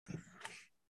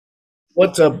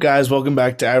What's up, guys? Welcome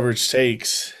back to Average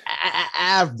Takes.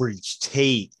 Average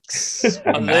takes.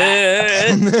 On We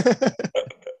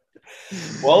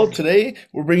Well, today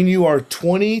we're bringing you our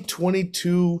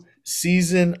 2022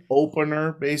 season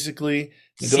opener, basically.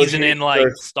 season in Negotiations are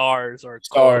like stars or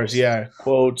stars, quotes. yeah,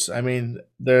 quotes. I mean,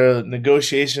 the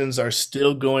negotiations are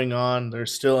still going on, they're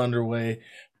still underway,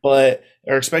 but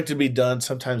are expected to be done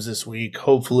sometimes this week.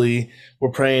 Hopefully,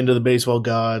 we're praying to the baseball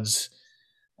gods.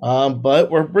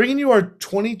 But we're bringing you our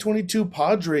 2022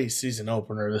 Padres season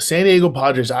opener. The San Diego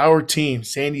Padres, our team,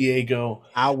 San Diego.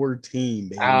 our team,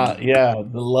 baby. Yeah, the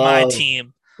My love,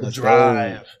 team. the Let's go.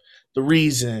 drive, the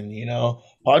reason.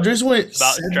 Padres went It's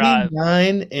about drive.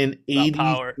 79 and It's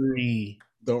about power. 83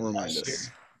 Don't remind last year. us.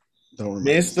 Don't remind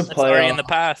Missed the us. It's already in playoff. the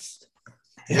past.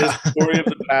 His Yeah. story of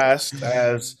the past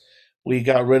as we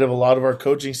got rid of a lot of our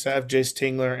coaching staff. Jace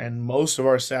Tingler and most of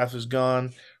our staff is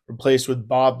gone, replaced with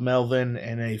Bob Melvin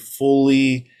and a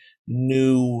fully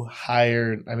new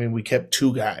hired. I mean, we kept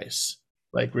two guys,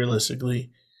 like realistically.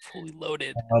 Fully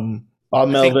loaded. Bob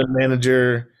I think Melvin,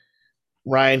 manager,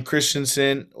 Ryan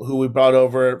Christensen, who we brought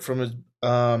over from his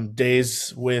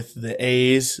days with the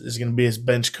A's, is going to be his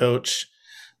bench coach.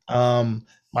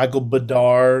 Michael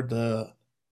Badar, the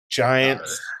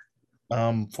Giants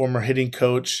former hitting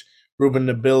coach, Ruben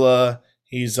Nabila.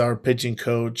 He's our pitching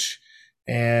coach.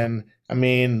 And I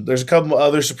mean, there's a couple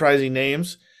other surprising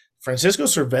names. Francisco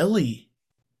Cervelli,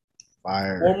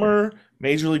 Fire. former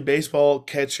Major League Baseball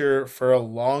catcher for a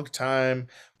long time,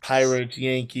 Pirates,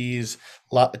 Yankees,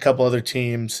 a couple other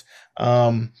teams.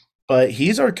 But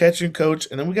he's our catching coach.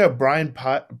 And then we got Brian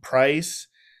Price,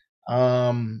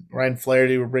 Ryan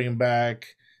Flaherty, we're bringing back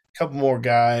a couple more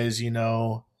guys.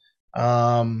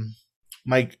 Um,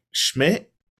 Mike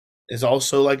Schmidt is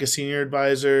also like a senior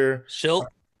advisor. Schilt.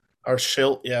 Or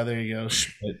Schilt, yeah, there you go.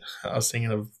 Schmidt. I was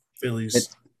thinking of It,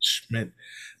 Phillies Schmidt,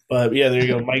 but yeah, there you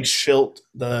go. Mike Schilt,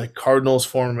 the Cardinals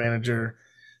former manager.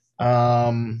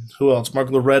 Who else? Mark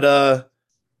Loretta.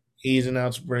 He's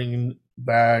announced bringing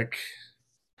back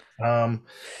a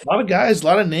lot of guys, a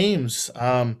lot of names.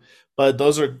 But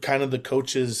those are kind of the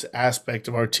coaches aspect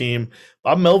of our team.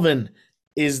 Bob Melvin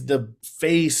is the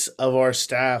face of our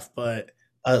staff, but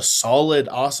a solid,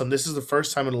 awesome. This is the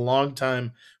first time in a long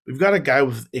time we've got a guy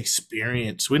with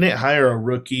experience. We didn't hire a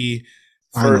rookie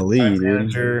first time finally, dude.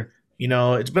 manager.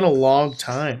 It's been a long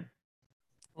time.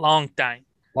 Long time.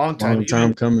 Long time. Long time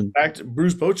Even coming. back to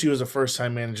Bruce Bochy was a first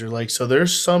time manager. Like, so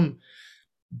there's some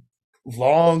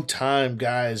long time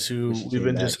guys who Wish he we've came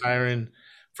been back. just hiring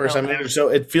first No, time managers. So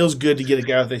it feels good to get a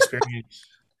guy with experience.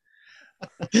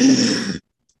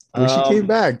 Wish he came Um,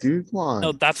 back, dude. Come no,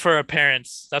 on. that's for our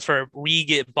parents. That's for we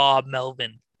get Bob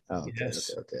Melvin. Oh, okay,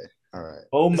 yes. okay, okay. All right.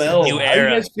 Bo This is a Mel. new How you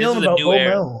era. guys This feeling is a about new Bo era.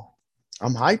 Mel?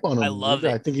 I'm hype on I him, love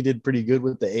dude. I it. think he did pretty good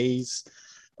with the A's.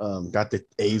 Got the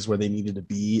A's where they needed to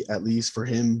be, at least for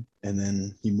him. And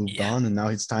then he moved Yeah. on, and now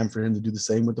it's time for him to do the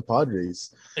same with the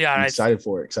Padres. Yeah, I'm I excited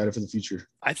for it. Excited for the future.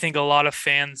 I think a lot of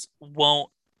fans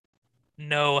won't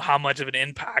know how much of an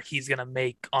impact he's going to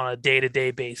make on a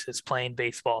day-to-day basis playing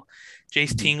baseball.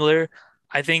 Jace Mhm. Tingler,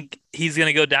 I think he's going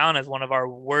to go down as one of our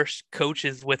worst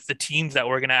coaches with the teams that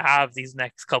we're going to have these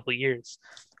next couple of years.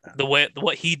 The way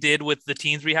what he did with the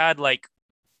teams we had, like,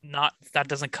 not that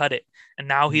doesn't cut it. And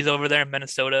now he's over there in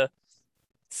Minnesota.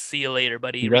 See you later,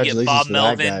 buddy. We get Congratulations Bob to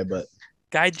that guy, Melvin. but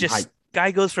Guy I'm just hyped.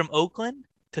 guy goes from Oakland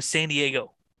to San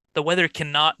Diego. The weather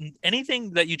cannot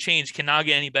anything that you change cannot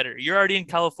get any better. You're already in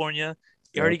California.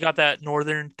 You Yep. already got that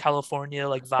Northern California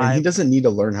like And he vibe. doesn't need to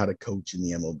learn how to coach in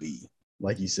the MLB.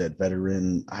 Like you said,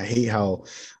 veteran. I hate how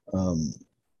um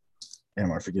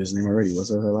damn, I forget his name already. What's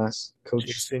that last Chase coach?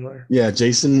 Singler. Yeah,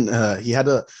 Jason. He had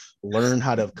to learn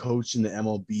how to coach in the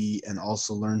MLB and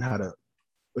also learn how to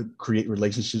create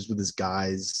relationships with his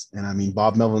guys. And I mean,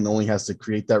 Bob Melvin only has to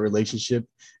create that relationship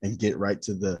and get right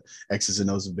to the X's and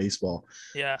O's of baseball.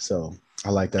 Yeah. So I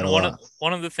like that And a one of lot.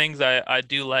 one of the things I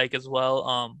do like as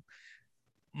well,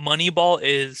 Moneyball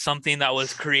is something that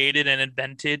was created and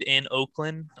invented in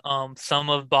Oakland. Some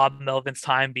of Bob Melvin's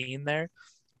time being there.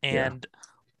 Yeah. And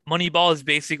Moneyball is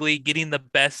basically getting the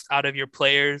best out of your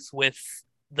players with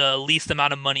the least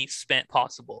amount of money spent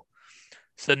possible.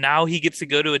 So now he gets to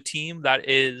go to a team that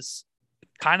is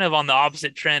kind of on the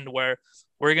opposite trend where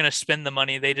we're going to spend the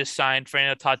money. They just signed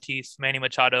Fernando Tatis, Manny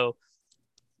Machado,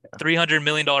 $300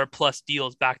 million plus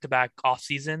deals back to back off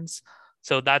seasons.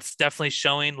 So that's definitely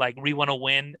showing like we want to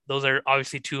win. Those are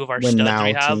obviously two of our Win studs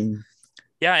we now have. team.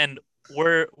 Yeah, and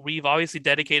we've obviously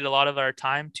dedicated a lot of our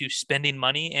time to spending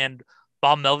money, and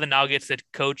Bob Melvin now gets to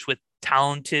coach with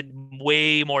talented,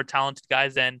 way more talented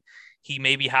guys than he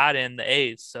maybe had in the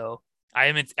A's. So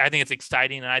I think it's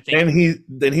exciting, and I think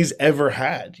than he's ever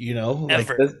had. Like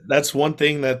ever. that's one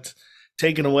thing that's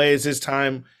taken away is his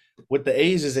time with the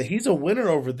A's is that he's a winner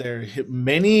over there. Hit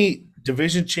many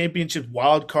division championships,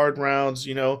 wild card rounds.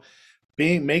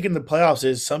 Being making the playoffs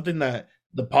is something that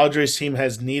the Padres team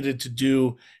has needed to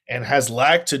do and has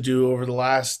lacked to do over the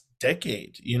last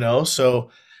decade. So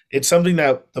it's something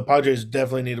that the Padres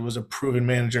definitely needed was a proven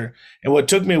manager. And what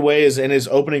took me away is in his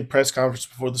opening press conference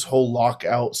before this whole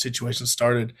lockout situation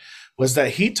started was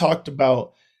that he talked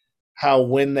about how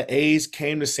when the A's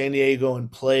came to San Diego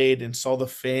and played and saw the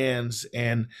fans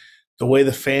and the way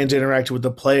the fans interacted with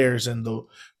the players and the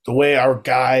way our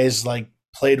guys like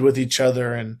played with each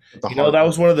other and that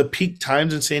was one of the peak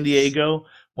times in San Diego.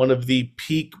 One of the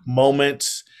peak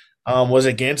moments was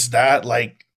against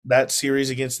that series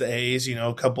against the A's.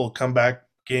 A couple of comeback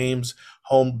games,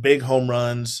 big home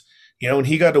runs. And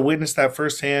he got to witness that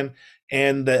firsthand.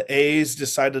 And the A's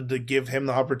decided to give him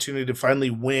the opportunity to finally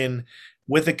win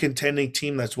with a contending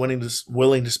team that's willing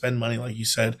to spend money, like you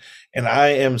said. And I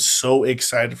am so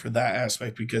excited for that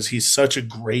aspect because he's such a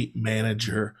great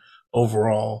manager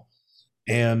overall.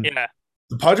 And Yeah.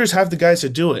 the Padres have the guys to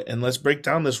do it. And let's break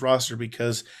down this roster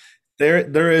because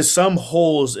there is some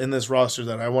holes in this roster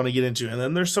that I want to get into. And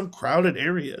then there's some crowded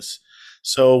areas.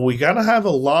 So we got to have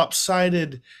a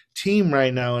lopsided team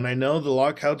right now. And I know the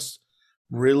lockouts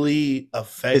really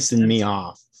affect pissing me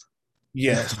off.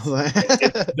 Yes,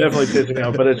 it's definitely pissing me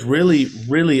off, but it's really,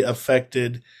 really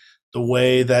affected the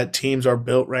way that teams are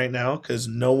built right now because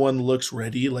no one looks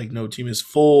ready. Like no team is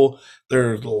full.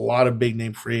 There's a lot of big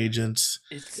name free agents.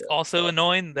 It's also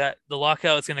annoying that the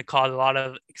lockout is going to cause a lot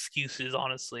of excuses,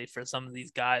 honestly, for some of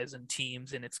these guys and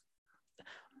teams. And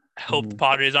I hope the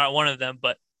Padres aren't one of them,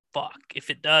 but fuck, if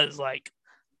it does, like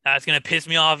that's going to piss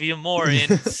me off even more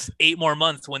in 8 more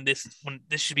months when this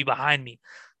should be behind me.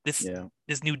 This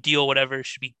new deal, whatever,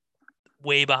 should be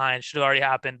way behind. Should have already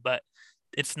happened, but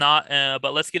it's not.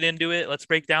 But let's get into it. Let's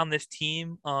break down this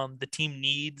team, the team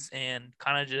needs, and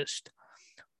kind of just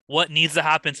what needs to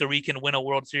happen so we can win a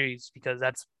World Series because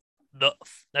that's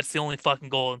the only fucking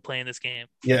goal in playing this game.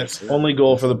 Yes, only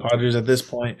goal for the Padres at this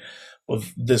point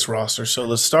with this roster. So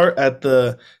let's start at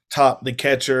the top, the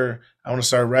catcher. I want to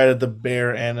start right at the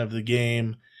bare end of the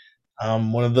game.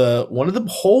 One of the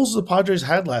holes the Padres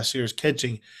had last year is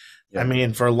catching. Yeah. I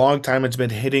mean, for a long time, it's been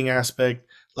hitting aspect.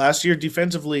 Last year,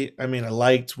 defensively, I mean, I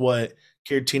liked what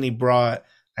Caratini brought.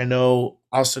 I know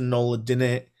Austin Nola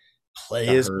didn't play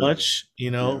as much.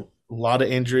 A lot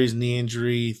of injuries, knee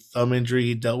injury, thumb injury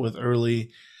he dealt with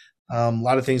early. A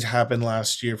lot of things happened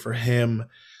last year for him.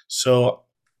 So,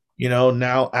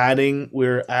 now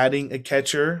we're adding a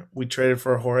catcher. We traded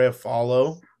for Jorge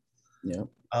Afalo. Yeah.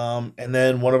 And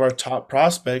then one of our top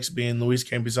prospects, being Luis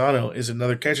Campusano, is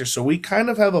another catcher. So we kind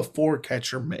of have a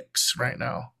 4-catcher mix right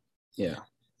now. Yeah.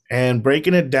 And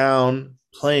breaking it down,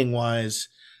 playing wise,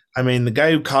 I mean, the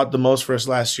guy who caught the most for us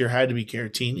last year had to be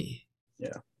Caratini.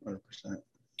 Yeah, 100%.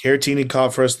 Caratini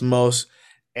caught for us the most.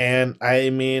 And I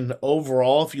mean,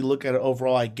 overall, if you look at it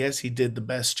overall, I guess he did the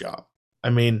best job. I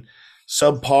mean,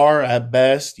 subpar at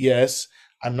best, yes.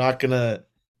 I'm not going to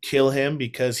kill him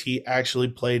because he actually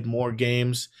played more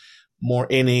games, more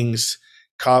innings,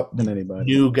 caught than anybody.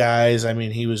 New guys. I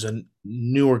mean, he was a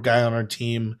newer guy on our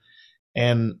team.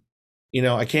 And,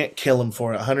 I can't kill him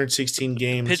for it. 116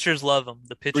 games. Pitchers love him.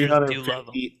 The pitchers do love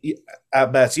him.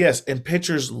 At bats, yes. And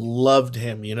pitchers loved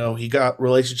him. He got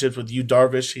relationships with Yu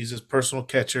Darvish. He's his personal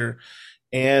catcher.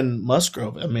 And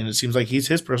Musgrove. I mean, it seems like he's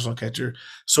his personal catcher.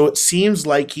 So it seems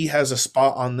like he has a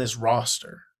spot on this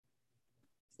roster.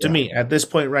 To me, at this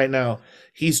point right now,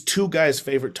 he's 2 guys'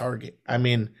 favorite target. I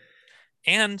mean,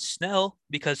 and Snell,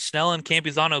 because Snell and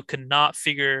Campusano could not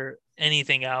figure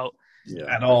anything out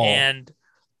at all.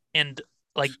 And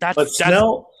like that's a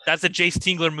Jace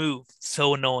Tingler move.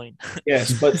 So annoying.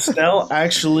 Yes, but Snell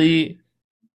actually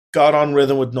got on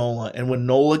rhythm with Nola, and when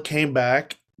Nola came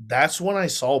back, that's when I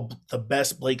saw the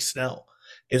best Blake Snell.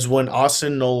 Is when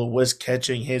Austin Nola was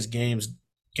catching his games,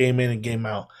 game in and game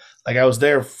out. Like I was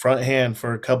there front hand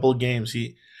for a couple of games.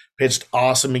 He pitched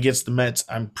awesome against the Mets.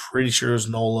 I'm pretty sure it was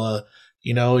Nola.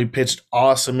 He pitched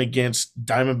awesome against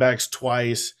Diamondbacks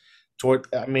twice.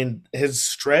 His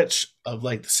stretch of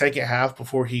like the second half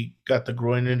before he got the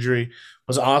groin injury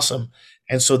was awesome.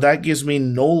 And so that gives me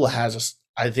Nola has,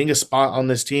 I think, a spot on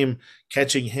this team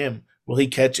catching him. Will he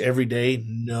catch every day?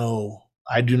 No.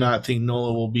 I do not think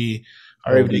Nola will be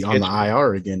on the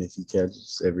IR again if he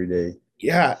catches every day.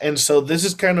 Yeah, and so this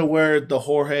is kind of where the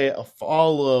Jorge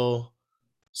Afalo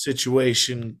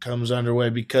situation comes underway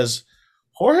because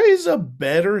Jorge's a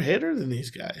better hitter than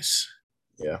these guys.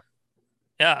 Yeah.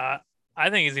 Yeah, I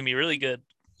think he's going to be really good.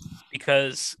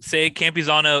 Because say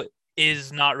Campuzano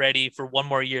is not ready for one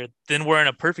more year, then we're in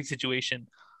a perfect situation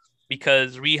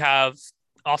because we have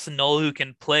Austin Nola who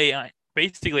can play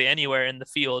basically anywhere in the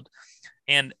field.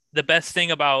 And the best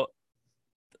thing about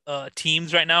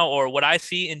teams right now, or what I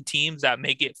see in teams that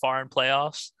make it far in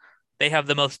playoffs, they have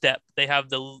the most depth. They have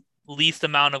the least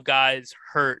amount of guys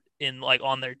hurt in like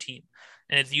on their team,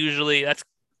 and it's usually that's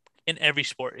in every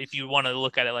sport if you want to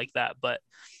look at it like that. But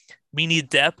we need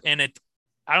depth, and it.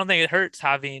 I don't think it hurts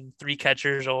having three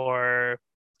catchers or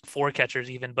four catchers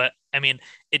even, but I mean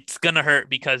it's gonna hurt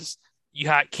because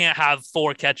can't have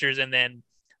four catchers and then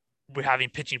we're having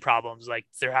pitching problems. Like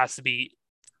there has to be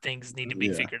things need to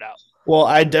be figured out. Well,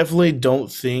 I definitely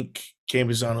don't think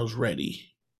Campuzano's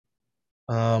ready.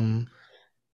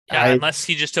 Unless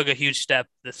he just took a huge step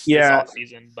this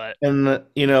offseason. But and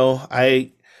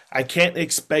I can't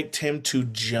expect him to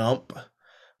jump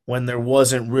when there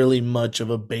wasn't really much of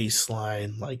a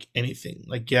baseline, like anything.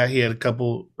 Like, yeah, he had a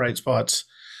couple bright spots.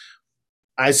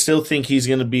 I still think he's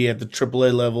going to be at the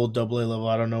AAA level, AA level.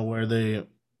 I don't know where they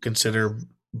consider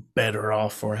better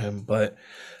off for him, but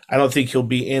I don't think he'll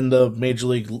be in the major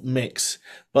league mix.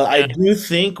 But I do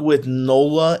think with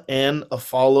Nola and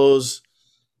Afalo's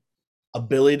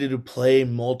ability to play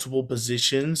multiple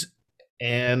positions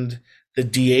and the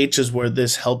DH is where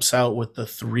this helps out with the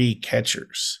three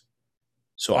catchers.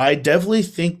 So I definitely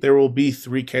think there will be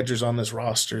three catchers on this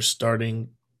roster starting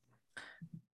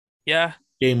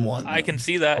game one. I can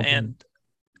see that. Okay. And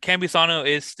Campuzano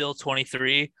is still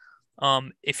 23.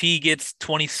 If he gets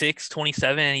 26,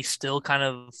 27, and he's still kind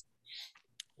of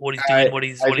what he's doing, what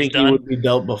he's done. He would be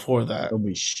dealt before that. He'll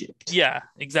be shipped. Yeah,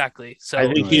 exactly. So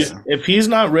I think if he's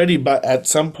not ready, but at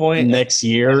some point next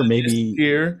year, maybe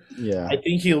I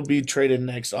think he'll be traded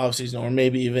next offseason or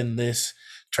maybe even this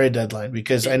trade deadline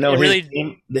because I know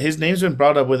his name's been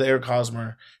brought up with Eric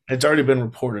Hosmer. And it's already been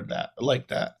reported that.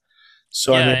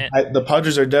 So the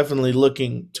Padres are definitely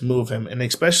looking to move him, and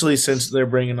especially since they're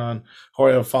bringing on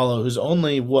Jorge Afalo, who's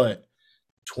only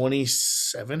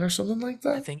 27 or something like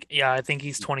that. I think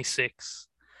he's 26.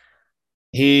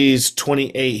 He's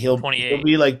 28. He'll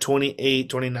be like 28,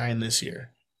 29 this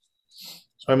year.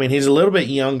 So I mean, he's a little bit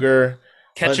younger.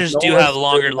 Catchers do have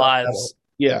longer lives.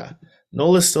 Yeah,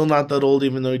 Nola's still not that old,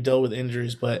 even though he dealt with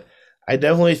injuries. But I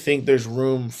definitely think there's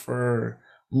room for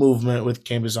movement with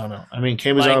Campuzano. I mean,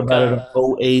 Campuzano batted an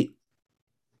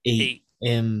 0.88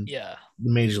 in the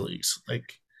major leagues.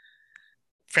 Like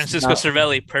Francisco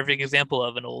Cervelli, perfect example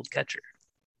of an old catcher.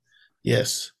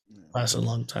 Yes, lasted a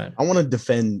long time. I want to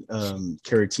defend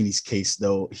Caratini's case,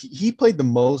 though. He played the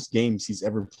most games he's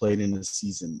ever played in a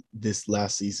season this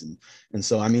last season. And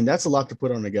so, I mean, that's a lot to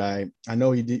put on a guy. I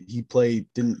know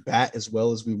didn't bat as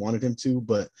well as we wanted him to,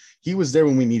 but he was there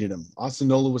when we needed him. Austin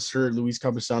Nola was hurt. Luis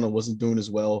Campusano wasn't doing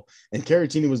as well. And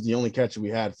Caratini was the only catcher we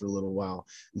had for a little while.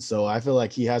 And so I feel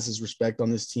like he has his respect on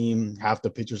this team. Half the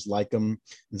pitchers like him.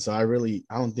 And so I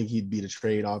don't think he'd be the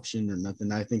trade option or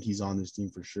nothing. I think he's on this team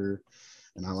for sure.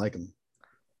 And I like him.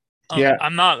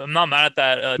 I'm not mad at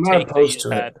that. I'm not opposed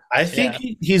to it. I think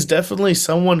he's definitely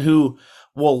someone who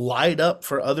will light up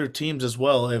for other teams as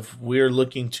well if we're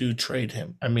looking to trade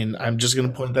him. I mean, I'm just going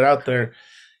to point that out there.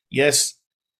 Yes,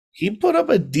 he put up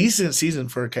a decent season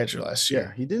for a catcher last year.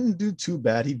 Yeah, he didn't do too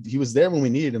bad. He was there when we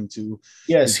needed him to.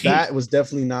 Yes, his bat was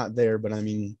definitely not there, but I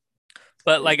mean.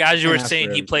 But like as you were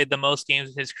saying, he played the most games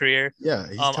in his career. Yeah,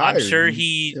 he's tired.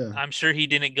 I'm sure he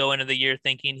didn't go into the year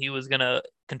thinking he was gonna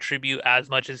contribute as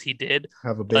much as he did.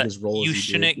 Have a biggest role. You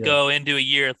shouldn't go into a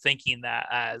year thinking that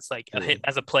as like a hit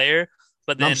as a player.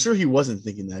 But then I'm sure he wasn't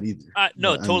thinking that either.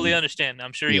 Totally understand.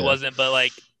 I'm sure he wasn't, but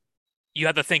like you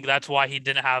have to think that's why he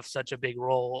didn't have such a big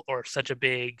role or such a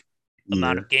big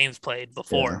amount of games played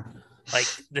before. Yeah. Like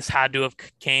this had to have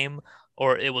came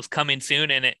or it was coming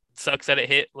soon, and it sucks that it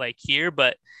hit like here,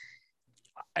 but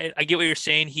I get what you're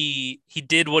saying. He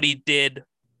did what he did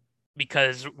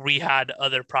because we had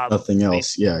other problems. Nothing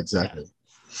else. Yeah, exactly.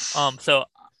 Yeah. So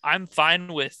I'm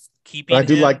fine with keeping. But I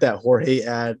do like that Jorge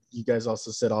ad. You guys also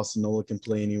said Austin Nola can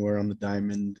play anywhere on the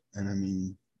diamond, and I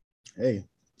mean, hey,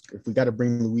 if we got to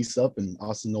bring Luis up and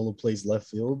Austin Nola plays left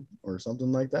field or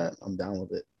something like that, I'm down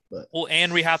with it. But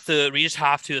and we just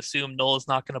have to assume Nola's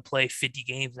not going to play 50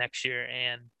 games next year,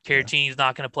 and Caratini's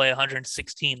not going to play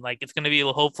 116. Like it's going to be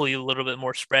hopefully a little bit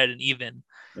more spread and even.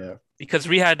 Yeah. Because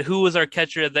we had who was our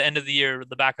catcher at the end of the year,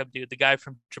 the backup dude, the guy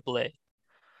from AAA.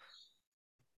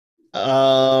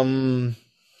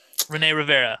 Rene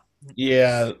Rivera.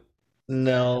 Yeah.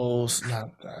 No, it's not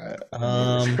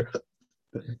that.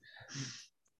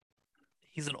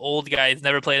 He's an old guy. He's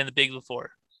never played in the bigs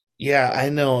before. Yeah, I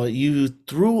know. You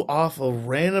threw off a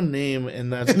random name,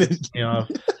 and that's me off.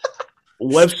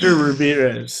 Webster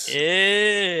Ramirez.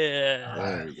 Yeah.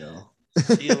 There we go.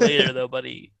 See you later, though,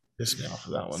 buddy. Piss me off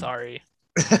for that one. Sorry.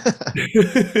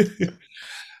 But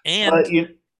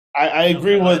And I no,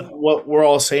 agree go with ahead. what we're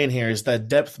all saying here is that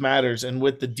depth matters. And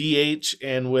with the DH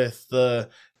and with the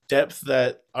depth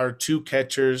that our two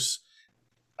catchers,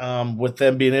 with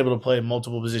them being able to play in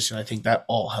multiple positions, I think that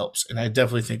all helps. And I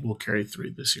definitely think we'll carry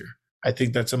 3 this year. I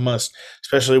think that's a must,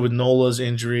 especially with Nola's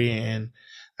injury. And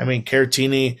I mean,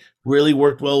 Caratini really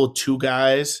worked well with 2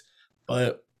 guys,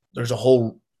 but there's a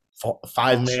whole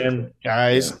 5-man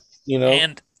guys, Yeah. you know?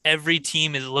 And every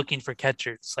team is looking for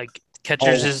catchers. Like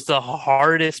catchers is the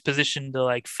hardest position to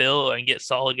like fill and get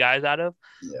solid guys out of.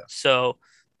 Yeah. So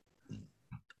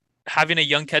having a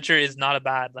young catcher is not a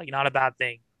bad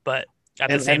thing. But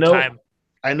at the same time,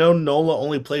 I know Nola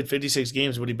only played 56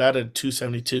 games, but he batted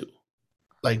 272.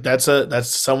 Like that's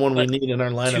someone we need in our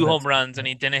lineup. 2 home runs, and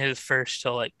he didn't hit his first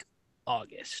till like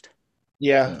August.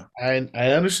 Yeah. I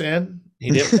understand. He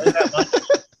didn't play that much.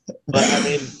 But I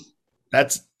mean,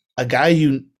 that's a guy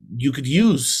you could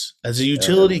use as a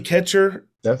utility catcher.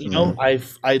 Definitely. You know,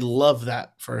 I love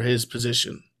that for his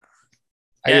position.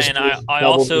 I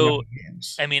also,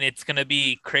 I mean, it's gonna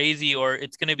be crazy, or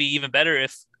it's gonna be even better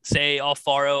if, say,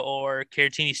 Alfaro or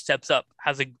Caratini steps up,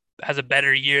 has a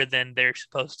better year than they're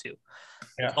supposed to.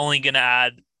 Yeah. It's only gonna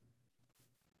add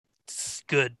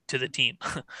good to the team.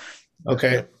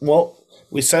 Okay, well,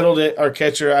 we settled it. Our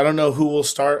catcher. I don't know who will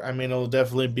start. I mean, it'll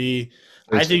definitely be.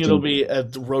 I think it'll be a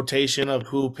rotation of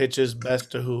who pitches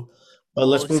best to who. But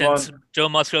let's move on. Joe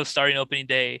Musgrove starting opening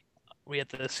day, we have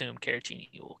to assume Caratini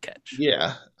will catch.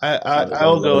 Yeah,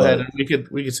 I'll go ahead. We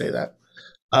could say that.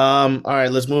 All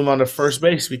right, let's move on to first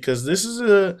base because this is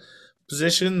a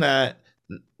position that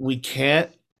we can't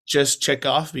just check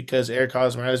off because Eric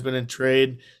Hosmer has been in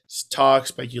trade talk,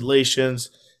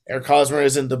 speculations. Eric Hosmer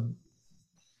isn't the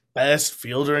best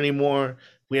fielder anymore.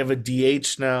 We have a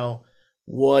DH now.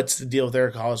 What's the deal with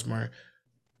Eric Hosmer?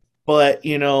 But,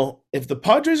 you know, if the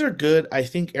Padres are good, I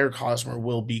think Eric Hosmer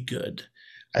will be good.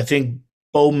 I think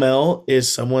Bo Mel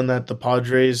is someone that the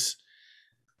Padres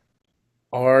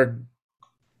are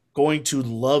going to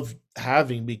love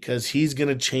having because he's going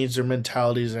to change their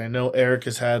mentalities. I know Eric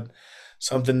has had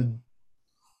something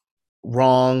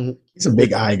wrong. He's a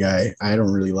big eye guy. I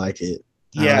don't really like it.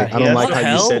 Yeah, I don't like how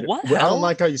hell? you said. What I hell? don't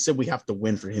like how you said we have to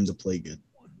win for him to play good.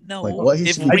 No, Like, what? He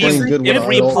if should be playing good with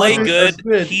we our play offense.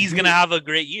 good, he's gonna have a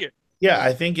great year. Yeah,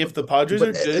 I think if the Padres are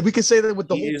But good, we can say that with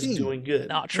the he whole is team. doing good.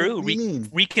 Not true. What do you mean?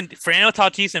 We can. Fernando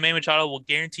Tatis and Manny Machado will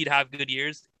guarantee to have good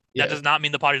years. Yeah. That does not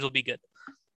mean the Padres will be good.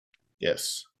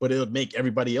 Yes. But it would make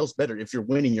everybody else better. If you're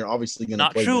winning, you're obviously going to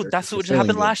Not play true. better. That's If what you're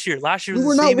happened feeling last year. Last year good.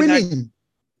 was We the were not same exact. winning.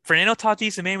 Fernando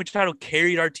Tatis and Manny Machado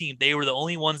carried our team. They were the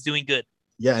only ones doing good.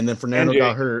 Yeah, and then Fernando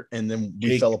got hurt, and then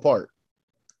we fell apart.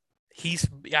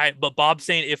 But Bob's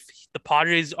saying if the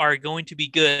Padres are going to be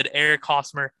good, Eric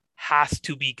Hosmer has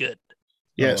to be good.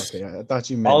 Yes. Oh, okay. I thought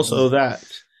you meant Also that.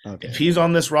 Okay. If he's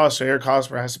on this roster, Eric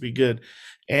Hosmer has to be good.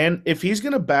 And if he's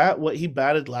going to bat what he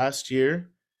batted last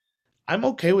year, I'm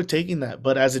okay with taking that.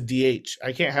 But as a DH,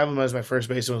 I can't have him as my first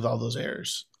baseman with all those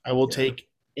errors. I will take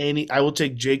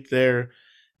Jake there.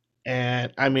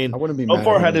 And I mean, I wouldn't be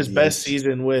Opar mad had at his DH. best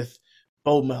season with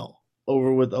Bo Mel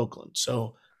over with Oakland.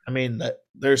 So, I mean,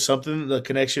 there's something, the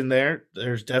connection there.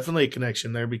 There's definitely a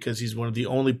connection there because he's one of the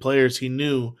only players he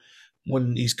knew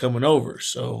when he's coming over.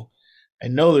 So I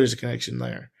know there's a connection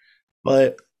there.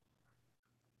 But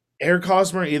Eric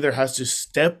Hosmer either has to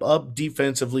step up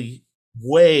defensively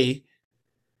way,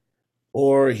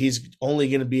 or he's only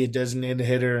going to be a designated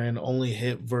hitter and only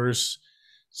hit versus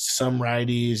some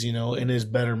righties, you know, in his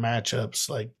better matchups,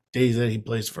 like days that he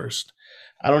plays first.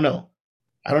 I don't know.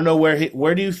 I don't know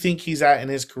where do you think he's at in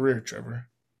his career, Trevor?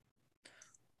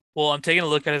 Well, I'm taking a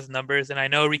look at his numbers, and I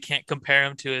know we can't compare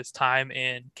him to his time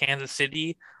in Kansas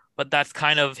City, but that's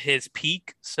kind of his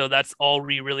peak. So that's all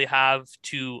we really have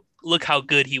to look how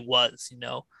good he was, you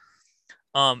know.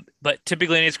 But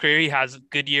typically in his career, he has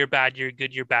good year, bad year,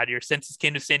 good year, bad year. Since he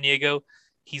came to San Diego,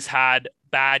 he's had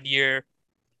bad year,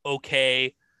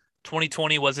 okay.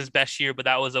 2020 was his best year, but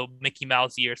that was a Mickey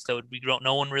Mouse year, so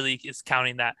no one really is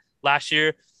counting that. Last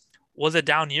year was a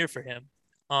down year for him.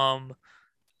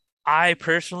 I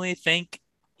personally think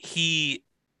he's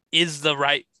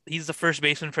the first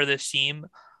baseman for this team,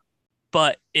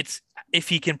 but it's if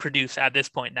he can produce at this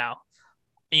point now.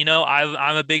 You know,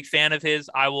 I'm a big fan of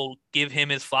his. I will give him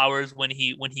his flowers when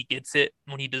he gets it,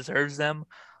 when he deserves them.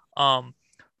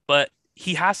 But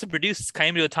he has to produce. It's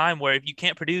coming to a time where if you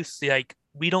can't produce, like,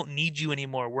 we don't need you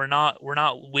anymore. We're not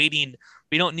waiting.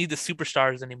 We don't need the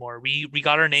superstars anymore. We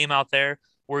got our name out there.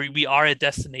 We are a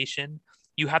destination.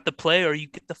 you have to play or you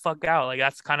get the fuck out. Like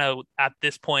that's kind of at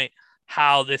this point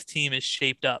how this team is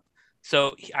shaped up.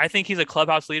 So I think he's a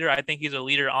clubhouse leader. I think he's a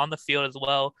leader on the field as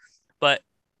well. But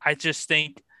I just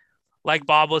think, like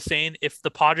Bob was saying, if the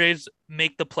Padres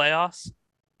make the playoffs,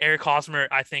 Eric Hosmer,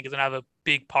 I think, is going to have a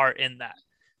big part in that.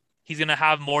 He's going to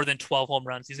have more than 12 home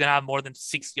runs. He's going to have more than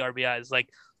 60 RBIs. Like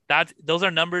that, those are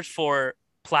numbers for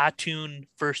platoon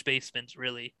first basemen,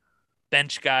 really.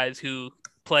 Bench guys who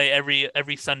play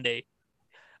every Sunday.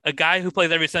 A guy who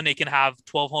plays every Sunday can have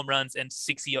 12 home runs and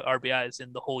 60 RBIs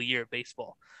in the whole year of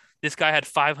baseball. This guy had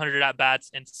 500 at bats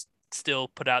and still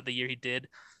put out the year he did,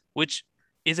 which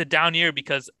is a down year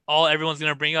because all everyone's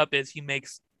going to bring up is he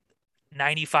makes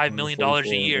 $95 million a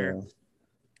year,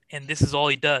 and this is all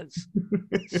he does.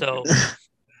 So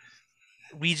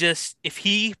if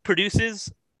he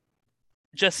produces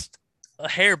just a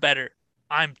hair better,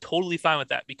 I'm totally fine with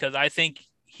that because I think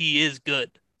he is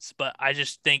good. But I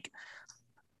just think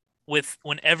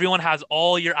when everyone has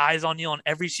all your eyes on you on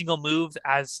every single move,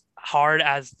 as hard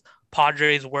as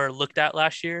Padres were looked at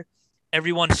last year,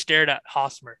 everyone stared at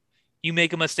Hosmer. You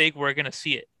make a mistake, we're going to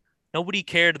see it. Nobody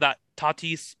cared that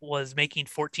Tatis was making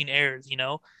 14 errors,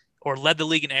 or led the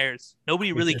league in errors.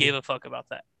 Nobody really gave a fuck about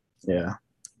that. Yeah.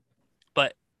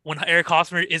 But when Eric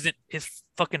Hosmer isn't, his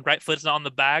fucking right foot's not on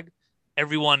the bag,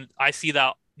 I see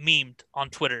that memed on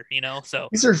Twitter, so.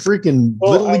 These are freaking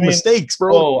little league mistakes,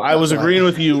 bro. Oh, I was agreeing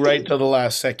with you right to the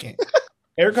last second.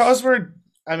 Eric Hosmer,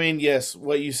 yes,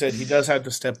 what you said, he does have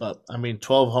to step up.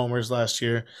 12 homers last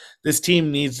year. This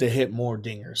team needs to hit more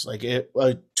dingers.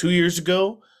 2 years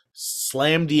ago,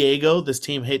 Slam Diego, this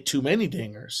team hit too many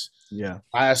dingers. Yeah.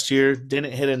 Last year,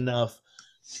 didn't hit enough.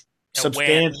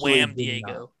 Substantially. Wham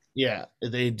Diego. Yeah,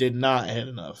 they did not hit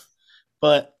enough.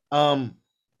 But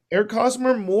Eric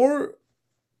Hosmer more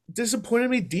disappointed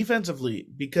me defensively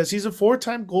because he's a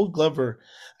 4-time Gold Glover.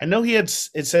 I know it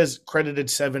says credited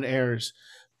 7 errors.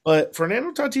 But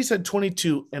Fernando Tatis had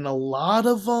 22, and a lot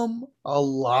of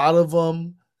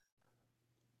them,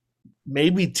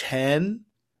 maybe 10,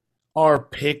 are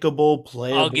pickable,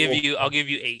 playable. I'll give you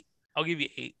 8. I'll give you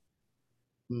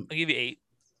 8.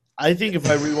 I think if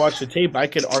I rewatch the tape, I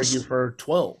could argue for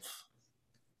 12.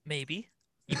 Maybe.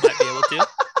 You might be able to.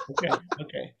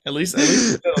 Okay. At least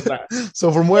that.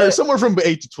 So somewhere from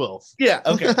 8 to 12. Yeah,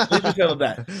 okay. At least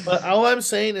that. But all I'm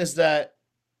saying is that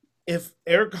if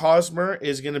Eric Hosmer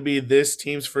is going to be this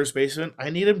team's first baseman, I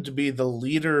need him to be the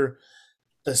leader,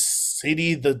 the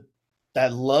city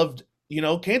that loved,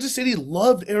 Kansas City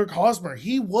loved Eric Hosmer.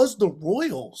 He was the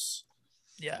Royals.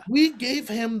 Yeah. We gave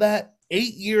him that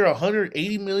 8-year,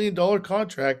 $180 million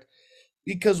contract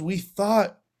because we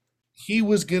thought he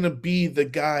was going to be the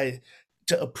guy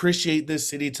to appreciate this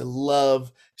city, to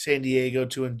love San Diego,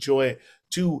 to enjoy it,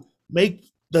 to make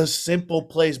the simple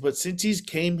plays. But since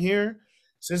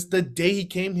the day he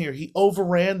came here, he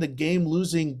overran the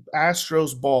game-losing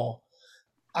Astros ball.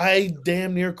 I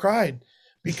damn near cried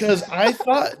because I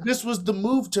thought this was the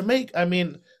move to make.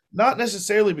 Not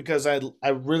necessarily because I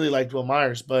really liked Will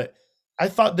Myers, but I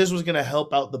thought this was going to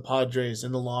help out the Padres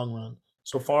in the long run.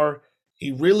 So far,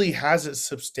 he really hasn't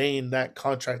sustained that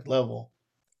contract level.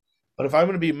 But if I'm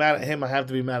going to be mad at him, I have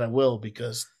to be mad at Will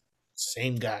because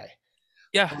same guy.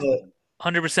 Yeah,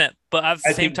 100%. But at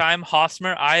the same time,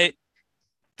 Hosmer,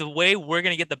 the way we're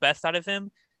going to get the best out of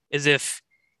him is if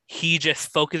he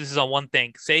just focuses on one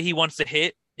thing. Say he wants to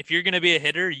hit. If you're going to be a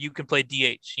hitter, you can play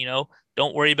DH,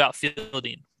 Don't worry about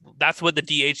fielding. That's what the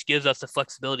DH gives us the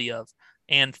flexibility of.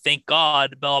 And thank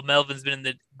God, Bob Melvin's been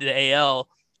in the AL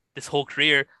this whole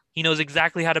career. He knows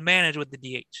exactly how to manage with the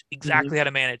DH, how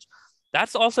to manage.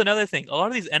 That's also another thing. A lot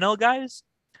of these NL guys,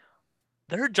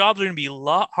 their jobs are going to be a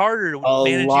lot harder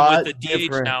managing with the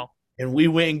DH now. And we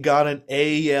went and got an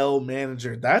AL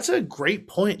manager. That's a great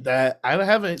point that I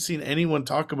haven't seen anyone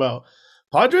talk about.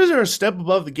 Padres are a step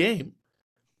above the game.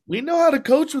 We know how to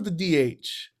coach with the DH.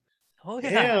 Oh, yeah.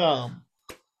 Damn.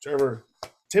 Trevor,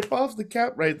 tip off the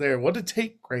cap right there. What a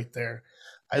take right there.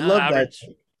 I love average. That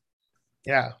take.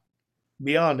 Yeah,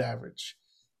 beyond average.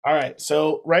 All right,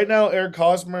 so right now, Eric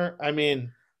Hosmer, I'm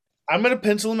going to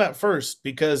pencil him at first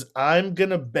because I'm going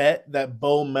to bet that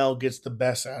Bo Mel gets the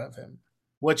best out of him,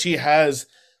 which he has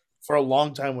for a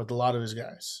long time with a lot of his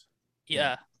guys.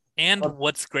 Yeah, and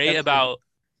what's great about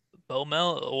Bo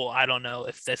Mel, well, I don't know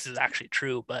if this is actually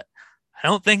true, but I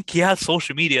don't think he has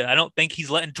social media. I don't think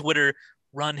he's letting Twitter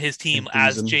run his team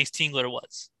as Jace Tingler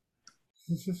was.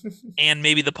 And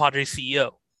maybe the Padres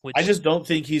CEO. I just don't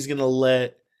think he's going to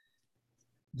let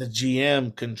the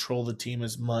GM control the team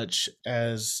as much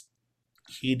as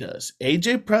he does.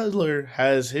 AJ Preller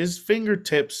has his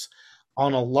fingertips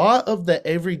on a lot of the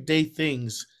everyday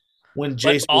things when But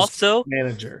Jace was also,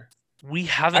 manager. we I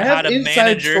haven't have had a inside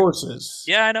manager. sources.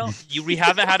 Yeah, I know. We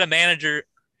haven't had a manager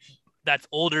that's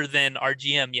older than our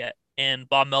GM yet. And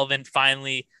Bob Melvin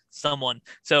finally someone.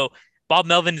 So Bob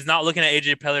Melvin is not looking at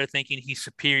AJ Preller thinking he's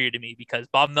superior to me because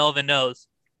Bob Melvin knows,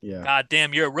 Yeah. God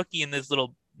damn, you're a rookie in this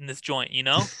joint, you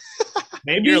know?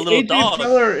 Maybe You're a little AJ dog.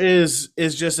 Preller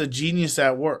is just a genius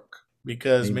at work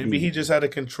because maybe Maybe. he just had to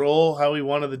control how he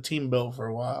wanted the team built for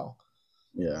a while.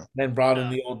 Yeah. Then brought in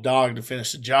the old dog to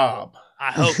finish the job.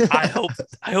 I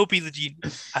hope he's a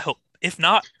genius. I hope. If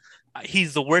not,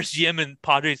 he's the worst GM in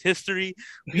Padres history.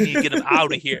 We need to get him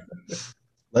out of here.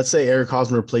 Let's say Eric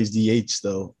Hosmer plays DH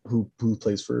though. Who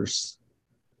plays first?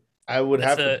 I would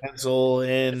have to That's pencil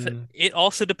in. It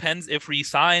also depends if we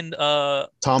signed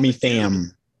Tommy Pham.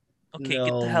 Okay, No.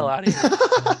 get the hell out of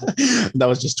here. That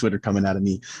was just Twitter coming out of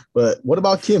me. But what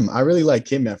about Kim? I really like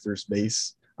Kim at first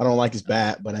base. I don't like his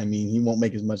bat, but I mean, he won't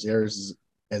make as much errors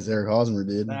as Eric Hosmer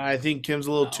did. I think Kim's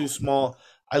a little too small.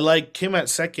 I like Kim at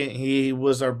second. He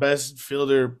was our best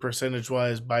fielder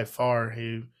percentage-wise by far.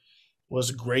 He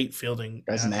was great fielding.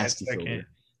 That's at nasty second. fielder.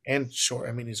 And short.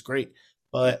 I mean, he's great.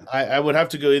 But I would have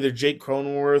to go either Jake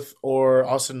Cronenworth or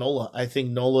Austin Nola. I think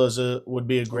Nola would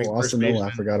be a great Austin first Nola, I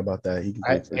baseman. forgot about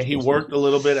that. And he worked a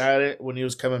little bit at it when he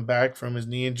was coming back from his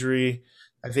knee injury.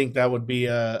 I think that would be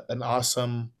an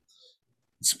awesome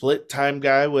split time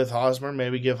guy with Hosmer.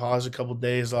 Maybe give Hos a couple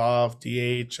days off,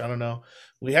 DH. I don't know.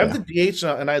 We have the DH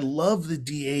now, and I love the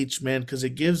DH, man, because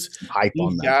it gives hype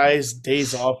on these that. guys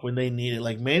days off when they need it.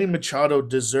 Like Manny Machado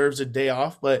deserves a day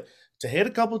off, but to hit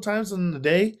a couple times in the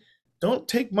day, don't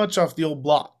take much off the old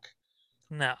block.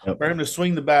 No. For him to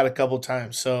swing the bat a couple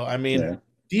times. So, I mean,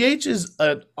 Yeah. DH is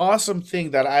an awesome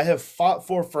thing that I have fought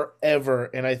for forever,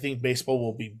 and I think baseball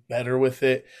will be better with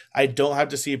it. I don't have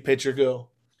to see a pitcher go.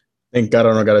 Thank God I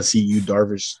don't got to see you,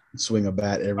 Darvish, swing a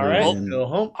bat every All right, weekend. go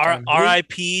home.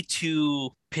 RIP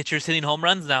to pitchers hitting home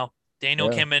runs now.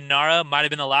 Daniel Yeah. Caminara might have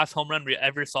been the last home run we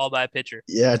ever saw by a pitcher.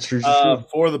 Yeah, true.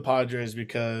 For the Padres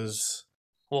because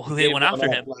Well, who hit one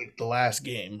after him? like the last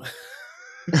game.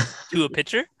 To a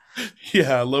pitcher?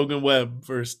 Yeah, Logan Webb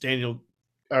versus Daniel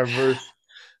or versus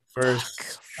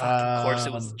Fuck, of course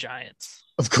it was the Giants.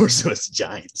 Of course it was the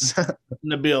Giants.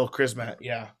 Nabil Chrismat,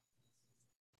 yeah.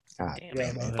 God Damn Yeah,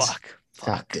 it. no, Fuck.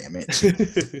 God damn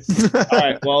it. All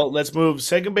right, well, let's move.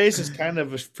 Second base is kind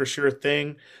of a for sure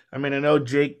thing. I mean, I know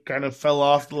Jake kind of fell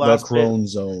off the The last bit, Crone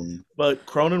zone. but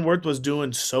Cronenworth was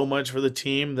doing so much for the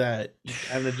team that you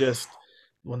kind of just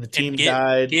when the team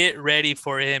died. Get ready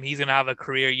for him. He's gonna have a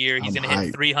career year. He's I'm gonna hit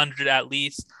hyped. 300 at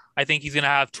least. I think he's gonna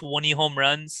have 20 home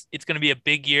runs. It's gonna be a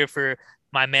big year for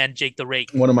my man Jake the Rake.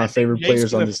 One of my favorite Jake's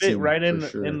players gonna on this fit team. right in for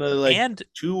sure. in the like And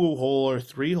 2-hole or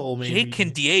 3-hole maybe. Jake can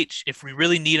DH if we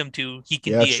really need him to. He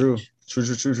can Yeah, DH. true.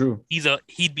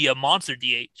 He'd be a monster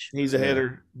DH. He's a Yeah.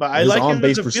 hitter, but I His like him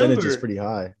on-base as a percentage fielder. is pretty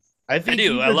high. I think I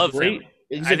do. he's I a love great- him.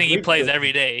 he's I a think he great plays fielder.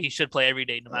 every day. He should play every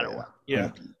day, no matter Yeah. what.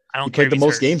 Yeah. I don't He care played if the he's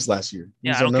most hurt. games last year.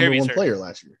 Yeah, I He's our don't care number if he's one hurt. player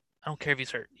last year. I don't care if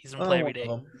he's hurt. He's gonna Oh, play every day.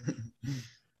 well.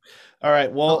 All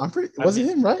right. Well, Was it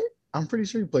him, right? I'm pretty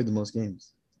sure he played the most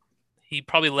games. He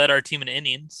probably led our team in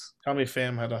innings. Tommy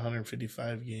Pham had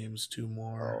 155 games, 2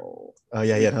 more. Oh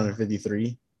yeah, he had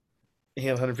 153. He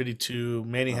had 152.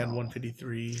 Manny had Oh.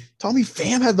 153. Tommy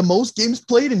Pham had the most games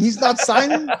played, and he's not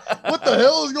signing. What the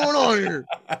hell is going on here?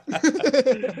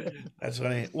 That's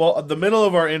funny. Well, the middle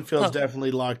of our infield is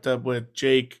definitely locked up with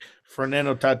Jake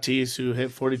Fernando Tatis, who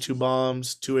hit 42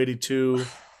 bombs, 282.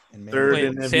 And man, Third Wait,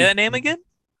 in say that name again?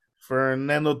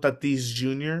 Fernando Tatis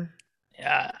Jr.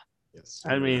 Yeah. yes.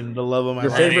 I mean, the love of my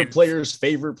Your life. favorite player's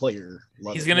favorite player.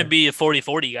 Love He's it. going to be a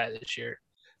 40-40 guy this year.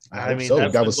 I I hope mean, so. The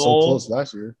that's guy the was goal. so close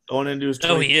last year. Going into his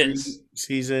No, he 23 is.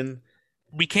 season.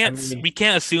 We can't I mean- we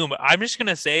can't assume. I'm just going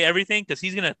to say everything because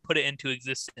he's going to put it into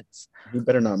existence. He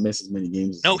better not miss as many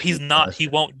games. as No, he he's did not. last He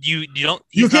year. won't. You don't.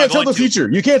 You he's not can't tell going the to. future.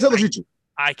 You can't tell the future.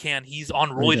 I can. He's on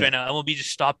roids Okay. right now. MLB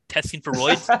just stopped testing for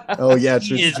roids. Oh yeah,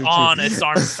 true. He is true, on true. a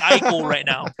SARM cycle right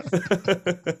now.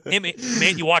 Him,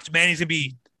 man, you watch, man, he's going to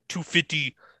be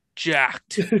 250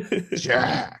 jacked.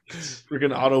 Jack.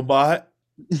 Freaking Autobot.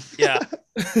 Yeah.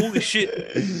 Holy shit.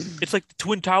 It's like the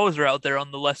Twin Towers are out there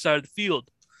on the left side of the field.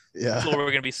 Yeah. That's what we're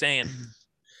going to be saying.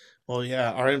 Well,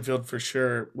 yeah, our infield for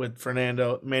sure with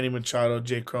Fernando, Manny Machado,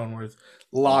 Jake Cronenworth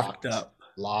locked up.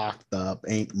 Locked up.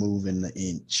 Ain't moving an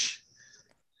inch.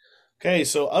 Okay,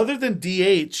 so other than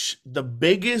DH, the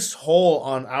biggest hole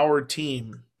on our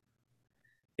team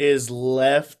is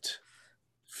left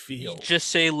field. Just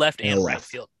say left and And right left.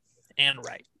 field. And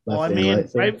right. Well, I Left and mean, right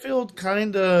field. right field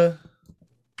kind of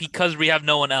Because we have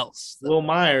no one else. Will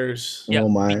Myers. Yeah,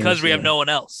 Myers, because we have yeah. no one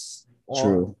else. Well,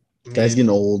 True. I Guy's mean, getting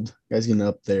old. Guy's getting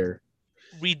up there.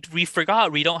 we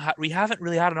forgot we haven't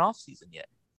really had an off season yet.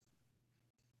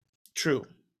 True.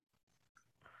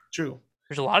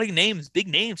 There's a lot of names, big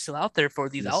names still out there for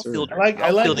these Yes, sir. outfielders. I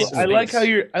outfielding like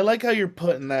space. how you're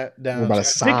putting that down. We're about to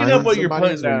Scott. sign Picking up what you're somebody,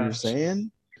 putting is what down. you're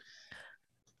saying.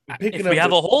 You're picking If up we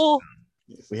have what- a hole,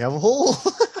 If we have a hole,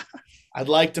 I'd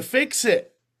like to fix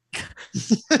it.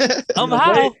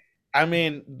 somehow. Wait, I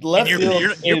mean, left And field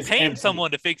you're is paying empty.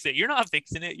 someone to fix it. You're not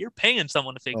fixing it. You're paying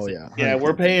someone to fix oh it. yeah, Yeah,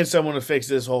 we're paying someone to fix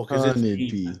this hole because it's 100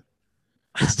 deep. P.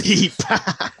 It's deep.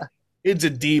 It's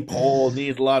a deep hole.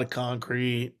 Needs a lot of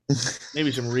concrete.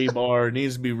 Maybe some rebar.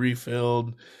 Needs to be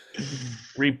refilled,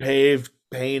 repaved,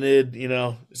 painted.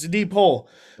 It's a deep hole.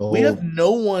 We have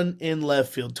no one in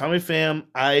left field. Tommy Pham,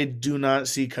 I do not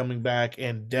see coming back,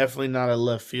 and definitely not at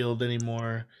left field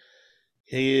anymore.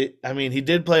 He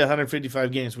did play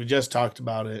 155 games. We just talked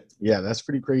about it. Yeah, that's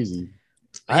pretty crazy.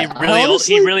 He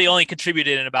really only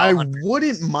contributed in about I 100.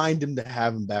 wouldn't mind him to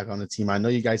have him back on the team. I know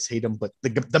you guys hate him, but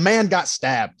the man got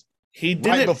stabbed. He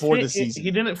didn't Right before fit. the season.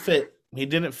 He didn't fit. He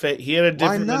didn't fit. He had a Why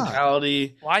different not?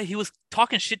 mentality. Why he was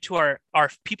talking shit to our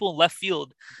people in left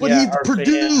field. But Yeah, he our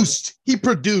produced. fans. He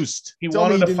produced. He Tell me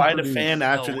wanted to didn't find a produce. fan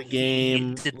after No, the game.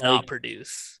 He did Like, not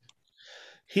produce.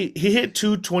 He hit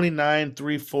 229,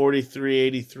 340,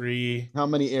 383. How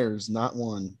many errors? Not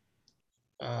one.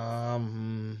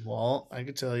 Well, I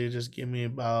could tell you. Just give me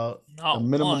about. Not A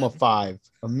minimum one. of 5.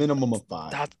 A minimum of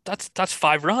 5. That's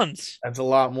 5 runs. That's a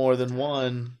lot more than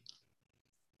one.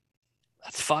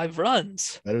 That's 5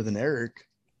 runs. Better than Eric.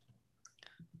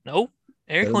 No,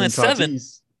 Eric Better only than had 7.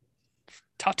 Tatis.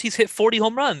 Tatis hit 40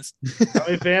 home runs.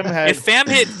 Tommy Pham had If Pham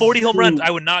hit 40 home runs, two- I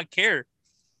would not care.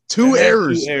 2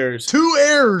 errors. 2 errors. 2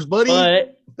 errors, buddy.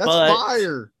 But That's but-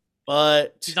 fire.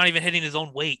 He's not even hitting his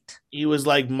own weight. he was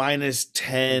like minus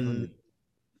 10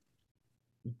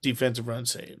 defensive run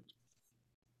saved.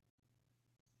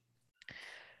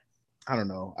 I don't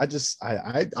know. I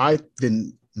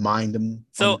didn't mind him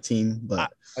So, on the team,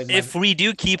 but If we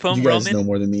do keep him, you guys Roman, know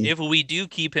more than me. if we do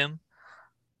keep him,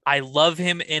 I love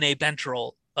him in a bench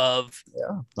role of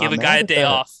Not give a mad guy a at day that.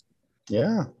 off.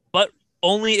 Yeah.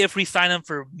 Only if we sign him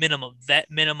for vet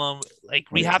minimum. Like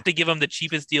we Yeah. have to give him the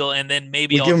cheapest deal, and then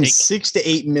maybe We I'll give him take him. 6 to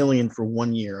 8 million for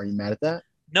 1 year. Are you mad at that?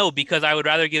 No, because I would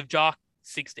rather give Jock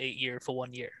 6 to 8 year for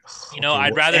 1 year. Okay,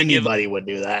 I'd rather give. anybody would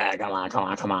do that.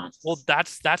 Come on. Well,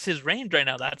 that's his range right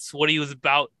now. That's what he was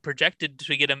about projected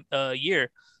to get him a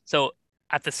year. So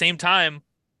at the same time,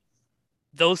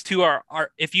 those two are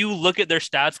if you look at their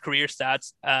stats, career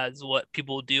stats, as what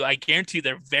people do, I guarantee you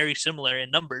they're very similar in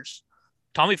numbers.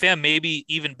 Tommy Pham maybe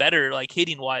even better, like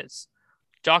hitting wise.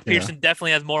 Jock Yeah. Pearson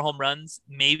definitely has more home runs,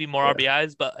 maybe more Yeah.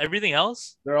 RBIs, but everything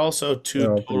else, They're also 2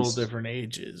 They're all total pretty- different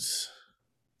ages.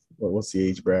 What's the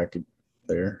age bracket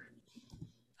there?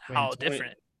 how 20.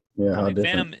 different. Yeah, how Tommy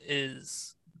different? Pham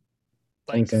is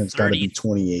Tommy like Pham's got to be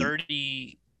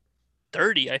 28.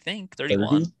 30, I think, 31.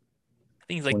 30? I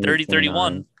think he's like 30,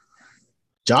 31.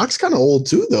 Jock's kind of old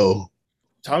too, though.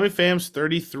 Tommy Pham's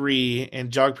 33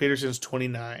 and Jock Peterson's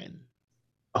 29.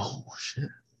 Oh shit!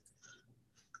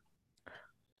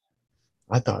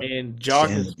 I thought And Jock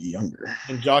Pham has would be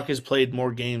younger. played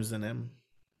more games than him.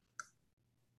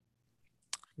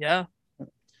 Yeah.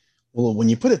 Well, when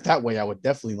you put it that way, I would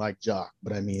definitely like Jock.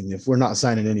 But I mean, if we're not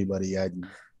signing anybody, I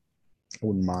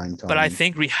wouldn't mind. Tommy. But I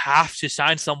think we have to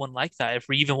sign someone like that if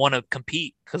we even want to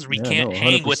compete because we Yeah, can't no,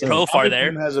 hang with 100%. Profar Tommy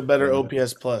there. Pham has a better Yeah.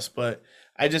 OPS plus, but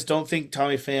I just don't think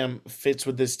Tommy Pham fits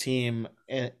with this team.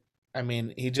 And I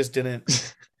mean, he just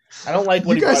didn't. I don't like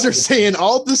what you he guys brought are to the saying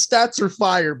all the stats are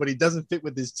fire, but he doesn't fit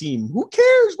with his team. Who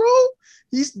cares, bro?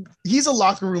 He's a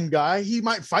locker room guy. He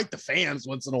might fight the fans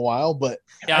once in a while, but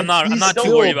Yeah, I'm not he's too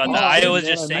still worried about that. I fine, was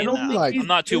just man. saying I don't that. like I'm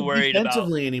not too good worried about.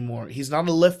 defensively anymore. He's not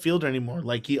a left fielder anymore.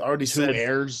 Like he already 2 said.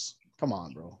 errors. Come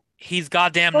on, bro. He's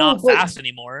goddamn Oh, not but- fast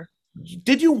anymore.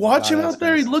 Did you watch him Nah, out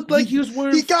there? He that's- looked like he was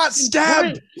wearing. He got fucking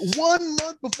stabbed bricks. 1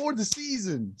 month before the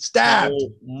season. Stabbed,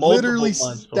 Multiple Literally months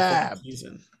before the stabbed.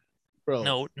 season. bro.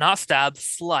 No, not stabbed,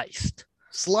 sliced.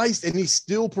 Sliced, and he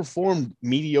still performed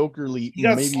mediocrely. He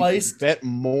got maybe sliced bet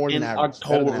more than In average.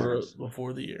 better than October average.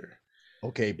 before the year.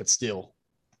 Okay, but still,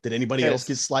 did anybody Yes. else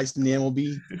get sliced in the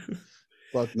MLB?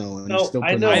 Fuck no. And No, he's still I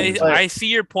putting know, out I, results. but- I see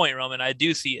your point, Roman. I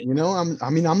do see it. You know, I'm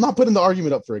not putting the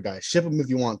argument up for a guy. Ship him if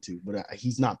you want to, but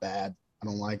he's not bad. I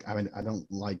don't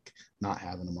like not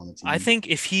having him on the team. I think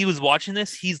if he was watching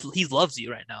this, he loves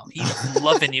you right now. He's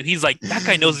loving you. He's like, that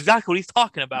guy knows exactly what he's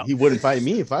talking about. he wouldn't fight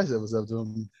me if I said what's up to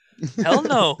him. Hell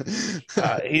no.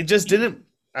 He just didn't.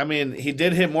 I mean, he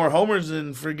did hit more homers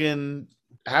than friggin'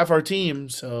 half our team.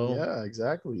 So Yeah,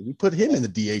 exactly. We put him in the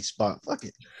DH spot. Fuck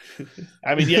it.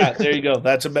 I mean, yeah, there you go.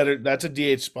 That's a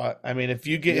DH spot. I mean, if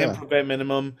you get him Yeah. for vet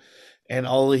minimum, and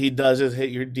all he does is hit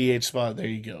your DH spot, there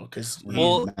you go. Because We're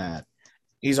Well, mad.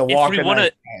 he's a if we walking want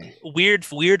nice to guy.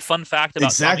 weird fun fact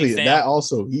about Tommy Exactly. That Pham.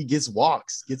 also, he gets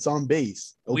walks, gets on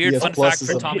base. Weird OPS fun plus fact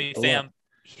is for a Tommy lot. Pham.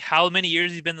 How many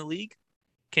years he's been in the league?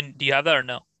 Do you have that or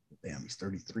no? Damn, he's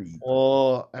 33.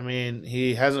 Well, I mean,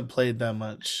 he hasn't played that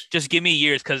much. Just give me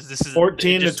years because this is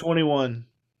 14 just, to 21.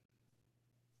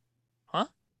 Huh?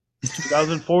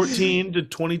 2014 to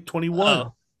 2021.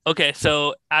 Oh, okay.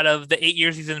 So out of the 8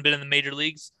 years he's been in the major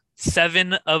leagues,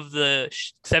 7 of the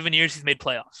 7 years he's made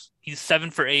playoffs. He's 7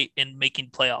 for 8 in making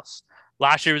playoffs.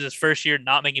 Last year was his first year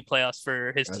not making playoffs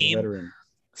for his As a team. veteran.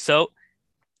 So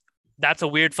that's a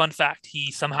weird fun fact.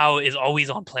 He somehow is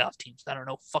always on playoff teams. I don't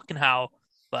know fucking how,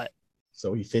 but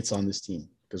So he fits on this team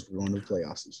because we're going to the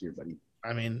playoffs this year, buddy.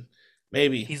 I mean,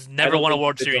 maybe he's I never don't won a think he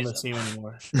World fits on Series. this team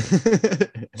anymore.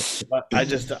 But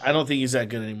I don't think he's that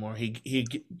good anymore. He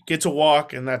gets a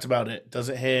walk and that's about it.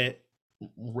 Doesn't hit,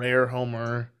 rare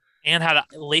homer. And had a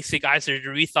LASIK eye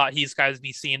surgery. We thought these guys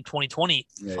be seeing 2020.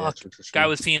 Yeah, Fuck, true, true, guy true.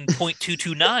 was seeing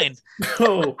 .229.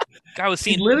 Oh, Guy was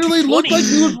he seeing literally looked like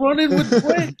he was 220. running with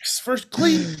bricks for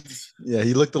cleats. Yeah,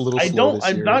 he looked a little I slow don't. this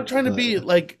I'm year, not trying to but- be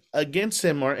like against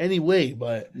him or any way,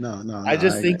 but No, I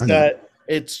just think know. that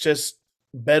it's just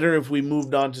better if we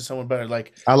moved on to someone better.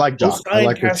 Like I like go Jock. I sign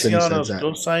like what Cindy said. Castellanos,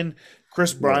 go sign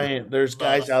Chris Bryant. There's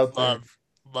guys out there.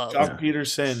 Love. Jock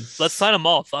Peterson, Let's sign them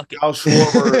all. Fuck it. Kyle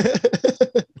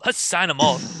Schwarber. Let's sign them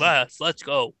all. Let's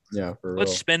go. Yeah, for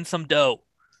Let's real. spend some dough.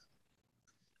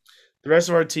 The rest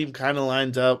of our team kind of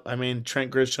lines up. I mean,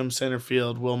 Trent Grisham center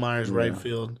field, Will Myers right Yeah.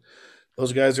 field.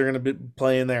 Those guys are going to be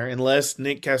playing there unless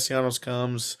Nick Castellanos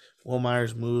comes. Will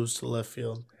Myers moves to left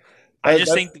field. I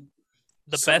just That's think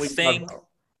the something best we can thing talk about.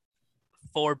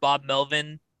 for Bob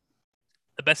Melvin,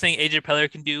 the best thing AJ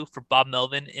Preller can do for Bob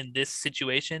Melvin in this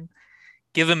situation,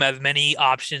 give him as many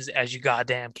options as you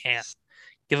goddamn can.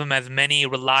 Give him as many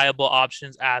reliable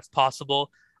options as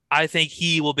possible. I think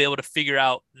he will be able to figure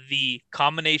out the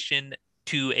combination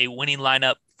to a winning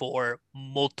lineup for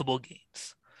multiple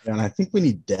games. Yeah, and I think we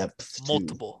need depth. Too.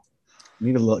 Multiple.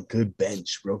 We need a good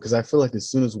bench, bro. Because I feel like as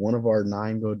soon as one of our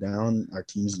 9 go down, our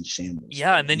team's in shambles.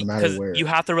 Yeah, and then no matter because where. you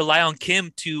have to rely on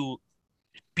Kim to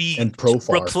be And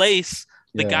Profar. replace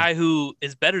the Yeah. guy who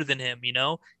is better than him, you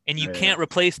know? And you Yeah, can't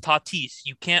replace Tatis.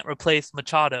 You can't replace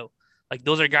Machado. Like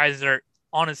those are guys that are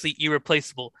honestly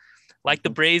irreplaceable. Like the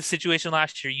Braves situation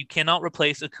last year, you cannot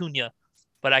replace Acuna.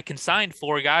 But I can sign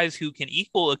 4 guys who can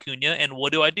equal Acuna, and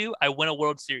what do? I win a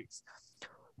World Series.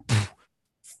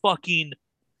 Fucking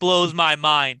blows my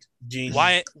mind.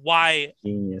 Genius. Why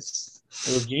Genius.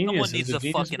 It was genius. someone It needs was a to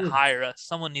genius fucking move. hire us.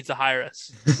 Someone needs to hire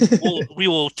us. We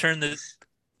will turn the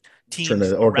team Turn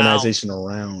the organization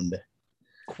around.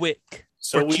 quick.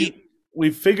 So for cheap.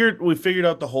 we figured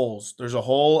out the holes. There's a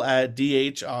hole at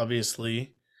DH,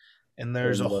 obviously, and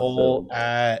there's In a left hole field.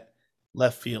 at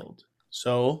left field.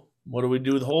 So what do we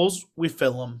do with holes? We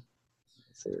fill them.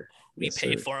 Sir. We Yes,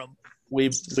 pay sir. for them. We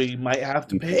might have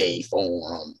to We pay. pay for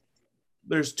them.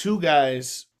 There's 2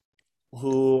 guys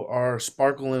who are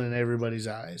sparkling in everybody's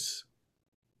eyes.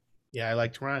 Yeah, I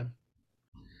like to rhyme.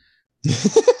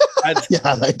 Yeah,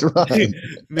 I like to run.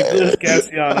 Nicholas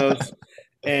Castellanos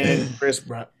and Chris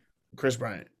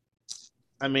Bryant.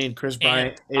 I mean, Chris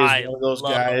Bryant is I one of those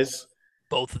love guys.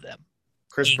 Both of them.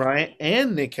 Chris Equal. Bryant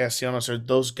and Nick Castellanos are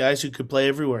those guys who could play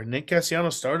everywhere. Nick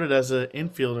Castellanos started as an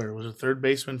infielder, was a third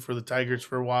baseman for the Tigers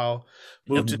for a while,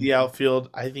 moved to the outfield.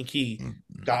 I think he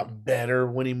got better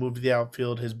when he moved to the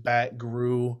outfield. His bat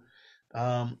grew.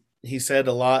 He said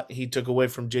a lot he took away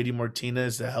from JD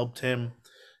Martinez that helped him.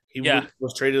 He Yeah.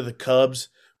 was traded to the Cubs,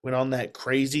 went on that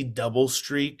crazy double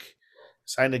streak,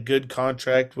 signed a good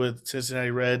contract with Cincinnati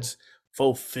Reds,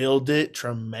 fulfilled it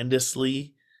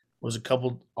tremendously. Was a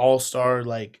couple all-star,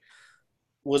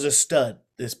 was a stud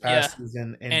this past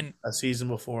season and a season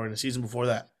before and a season before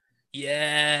that.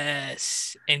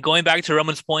 Yes. And going back to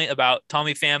Roman's point about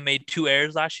Tommy Pham made 2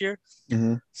 errors last year.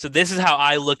 Mm-hmm. So this is how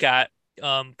I look at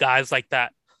guys like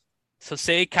that. So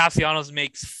say Castellanos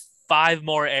makes 5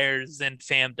 more errors than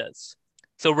Pham does.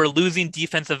 So we're losing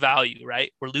defensive value,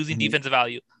 right? We're losing Mhm. defensive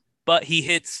value. But he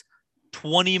hits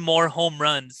 20 more home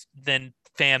runs than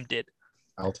Pham did.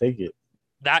 I'll take it.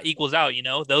 That equals out, you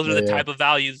know? Those are the type of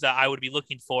values that I would be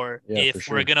looking for. Yeah, if for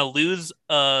sure. we're going to lose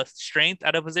a strength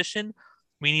at a position,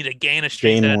 we need to gain a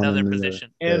strength Gain at one another in the-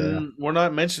 position. And we're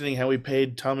not mentioning how we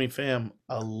paid Tommy Pham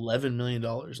 $11 million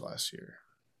last year.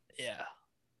 Yeah.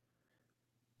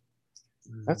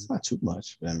 That's not too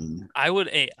much. I mean, I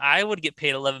would get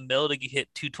paid 11 mil to hit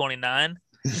 229.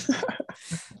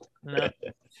 No,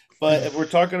 But if we're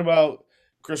talking about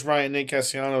Chris Bryant and Nick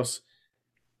Castellanos,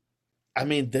 I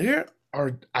mean, they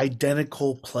are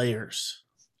identical players,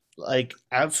 like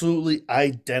absolutely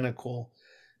identical.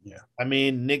 Yeah. I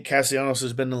mean, Nick Castellanos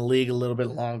has been in the league a little bit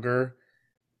longer.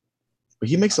 But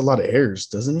he makes a lot of errors,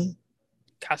 doesn't he?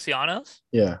 Castellanos?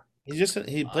 Yeah. He I plays the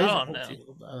don't whole know.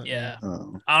 field. Yeah.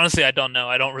 Oh. Honestly, I don't know.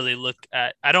 I don't really look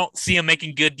at. I don't see him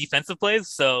making good defensive plays,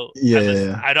 so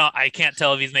Yeah. I can't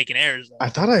tell if he's making errors. I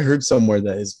thought I heard somewhere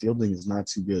that his fielding is not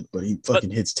too good, but he But fucking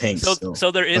hits tanks.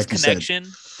 so there is like you said. connection.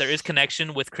 There is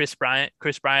connection with Chris Bryant.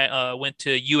 Chris Bryant went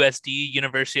to USD,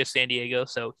 University of San Diego,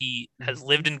 so he has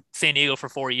lived in San Diego for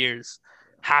 4 years.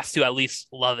 Has to at least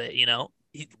love it, you know.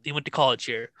 He went to college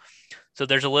here, so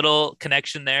there's a little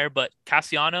connection there. But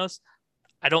Castellanos,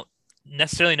 I don't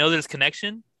necessarily know there's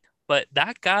connection, but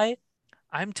that guy,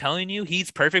 I'm telling you,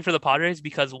 he's perfect for the Padres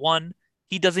because one,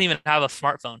 he doesn't even have a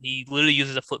smartphone. He literally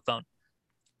uses a flip phone.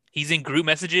 He's in group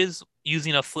messages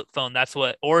using a flip phone. That's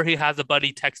what, or he has a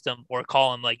buddy text him or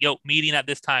call him like, "Yo, meeting at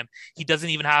this time." He doesn't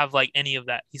even have like any of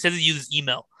that. He says he uses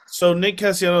email. So Nick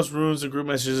Castellanos ruins the group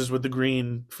messages with the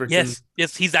green freaking.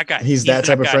 Yes, he's that guy. He's that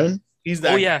type of guy. friend. He's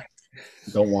that. Oh yeah.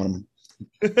 Don't want him.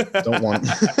 Don't want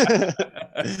him.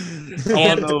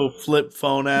 Oh no, flip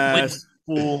phone ass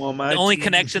fool on my The only team.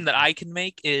 connection that I can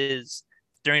make is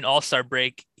during All-Star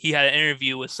break, he had an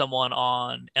interview with someone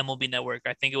on MLB Network.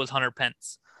 I think it was Hunter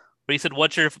Pence. But he said,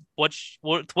 what's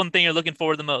one thing you're looking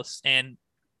forward the most? And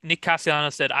Nick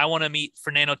Castellanos said, I want to meet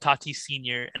Fernando Tatis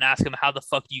Sr. and ask him how the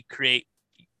fuck do you create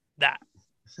that,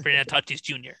 Fernando Tatis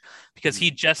Jr. Because he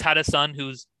just had a son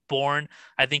who's born.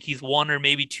 I think he's 1 or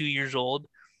maybe 2 years old.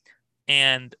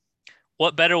 And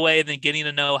what better way than getting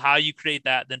to know how you create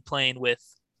that than playing with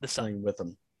the son? Playing with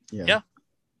him. Yeah.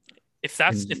 If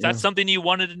that's something you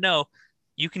wanted to know,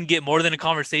 you can get more than a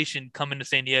conversation coming to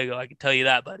San Diego. I can tell you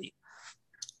that, buddy.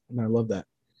 And I love that.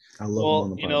 I love Well,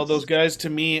 him on the you know, podcast. those guys to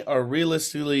me are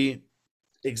realistically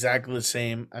exactly the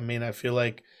same. I mean, I feel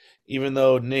like even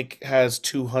though Nick has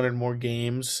 200 more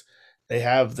games, they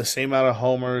have the same amount of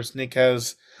homers. Nick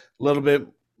has a little bit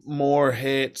more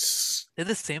hits. They're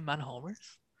the same amount of homers.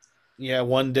 Yeah,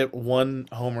 one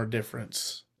homer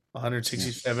difference.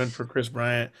 167 for Chris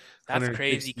Bryant. That's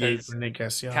crazy because for Nick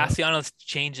Castellanos. Castellanos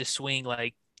changed his swing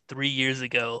like 3 years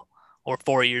ago or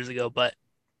 4 years ago, but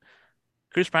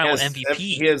Chris Bryant won MVP.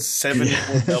 He has 70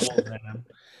 more doubles than him.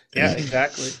 Yeah,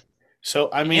 exactly. So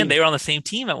I mean, and they were on the same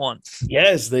team at once.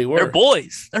 Yes, they were. They're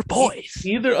boys. They're boys.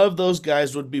 Either of those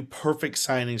guys would be perfect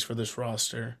signings for this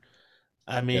roster.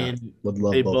 I mean, would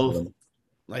love they both of them.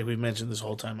 like we mentioned this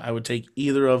whole time. I would take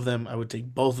either of them. I would take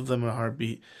both of them in a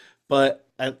heartbeat. But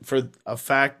for a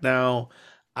fact now,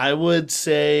 I would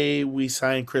say we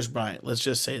sign Chris Bryant. Let's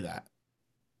just say that.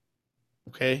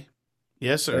 Okay.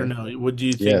 Yes or no? Would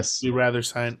you think Yes. we rather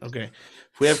sign? Okay.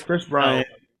 If we have Chris Bryant,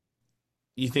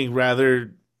 you think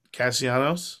rather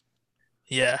Castellanos?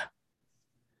 Yeah.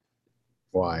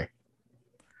 Why?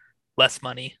 Less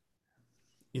money.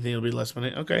 You think it'll be less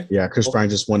money? Okay. Yeah, Chris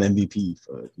Bryant just won MVP,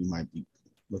 so he might be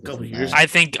looking Couple for years. that.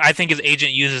 I think his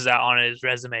agent uses that on his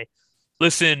resume.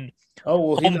 Listen, Oh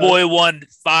well, homeboy won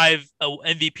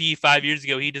MVP 5 years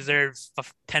ago. He deserves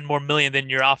 10 more million than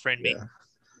you're offering me.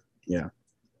 Yeah.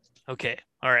 Okay.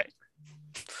 All right.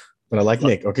 But I like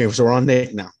Nick. Okay, so we're on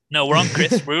Nick now. No, we're on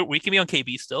Chris. we can be on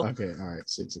KB still. Okay, all right.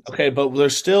 Six. Okay, but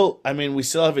there's still. I mean, we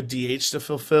still have a DH to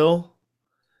fulfill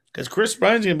because Chris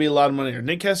Bryant's gonna be a lot of money, or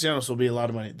Nick Castellanos will be a lot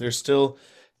of money. There's still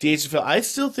DH to fill. I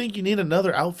still think you need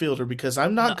another outfielder because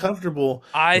I'm not comfortable.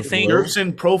 I think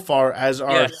Jurickson Profar as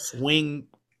our swing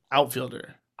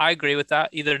outfielder. I agree with that.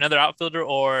 Either another outfielder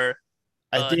or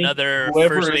I think another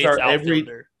whoever first is base our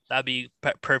outfielder. That'd be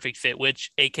perfect fit.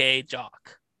 Which, aka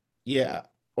Jock. Yeah,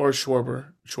 or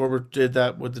Schwarber. Schwarber did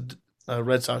that with the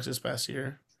Red Sox this past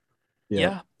year.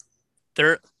 Yeah.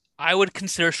 I would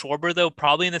consider Schwarber though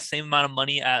probably in the same amount of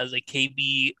money as a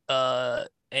KB.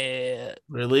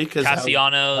 Really? Because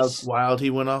Castellanos. how wild he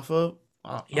went off of.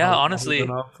 Yeah, honestly,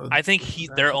 I think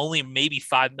they're only maybe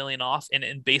 5 million off, and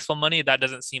in baseball money, that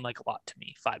doesn't seem like a lot to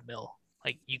me. 5 mil,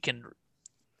 like you can,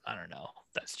 I don't know.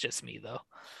 That's just me though.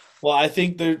 Well, I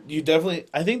think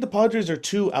I think the Padres are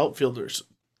 2 outfielders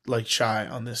like shy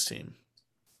on this team.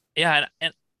 Yeah,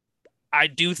 and I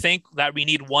do think that we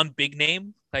need one big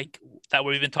name like that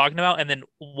we've been talking about, and then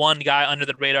one guy under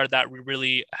the radar that we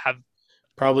really have.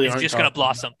 Probably he's just gonna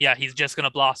blossom. Yeah, he's just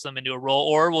gonna blossom into a role,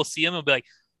 or we'll see him and be like,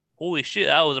 holy shit,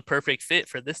 that was a perfect fit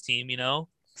for this team, you know?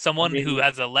 Someone who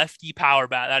has a lefty power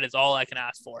bat. That is all I can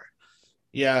ask for.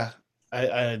 Yeah,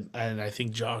 I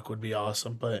think Jock would be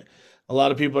awesome, but a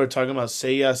lot of people are talking about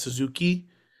Seiya Suzuki.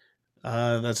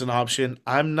 That's an option.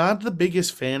 I'm not the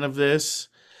biggest fan of this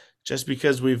just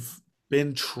because we've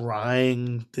been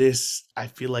trying this, I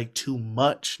feel like, too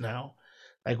much now.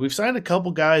 Like, we've signed a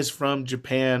couple guys from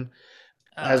Japan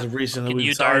as of recently. Fucking We've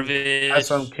you, signed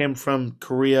Darvish. Kim from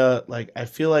Korea. Like, I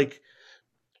feel like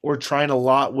we're trying a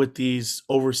lot with these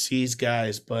overseas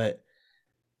guys, but,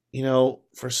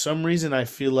 for some reason, I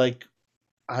feel like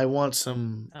I want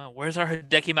some. Where's our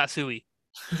Hideki Matsui?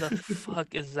 Who the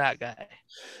fuck is that guy?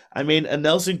 I mean, a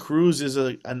Nelson Cruz is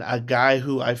a guy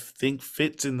who I think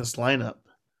fits in this lineup.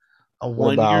 A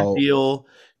What 1 year about deal,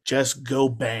 just go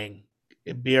bang.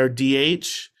 It'd be our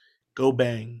DH, go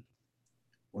bang.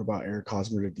 Eric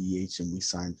Hosmer to DH and we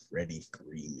signed Freddie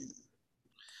Freeman?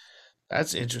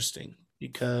 That's interesting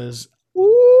because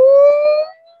Ooh.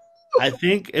 I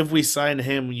think if we sign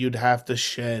him, you'd have to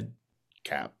shed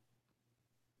Cap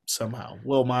somehow.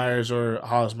 Will Myers or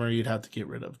Hosmer, you'd have to get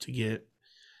rid of to get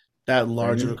that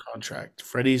large of a contract.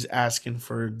 Freddie's asking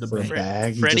for the For a bag.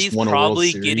 bag. He Freddie's just won a World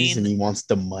probably Series and he wants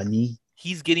the money.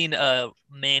 He's getting a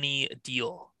Manny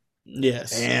deal.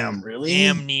 Yes. Damn, really?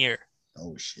 Damn near.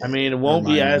 Oh shit. I mean, it won't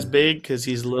be Never as mind. big because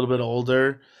he's a little bit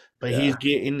older, but Yeah. he's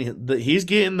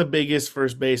getting the biggest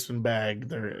first baseman bag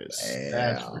there is.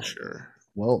 That's for Damn. sure.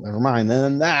 Well, never mind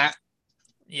then that.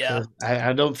 Yeah.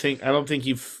 I don't think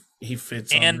he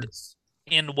fits on And this.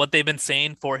 and what they've been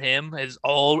saying for him is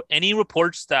any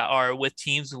reports that are with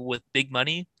teams with big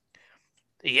money,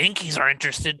 the Yankees are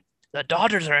interested, the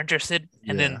Dodgers are interested,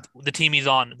 and then the team he's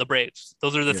on, the Braves.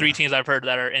 Those are the three teams I've heard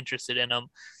that are interested in him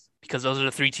because those are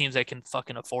the three teams that can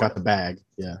fucking afford Got the bag.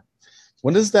 Yeah.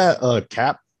 When does that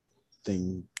cap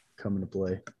thing come into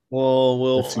play? Well,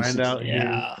 we'll The find out here.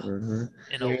 Yeah. Mhm.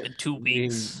 In 2 We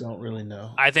weeks. don't really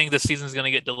know. I think the season's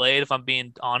gonna get delayed if I'm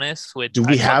being honest. Which Do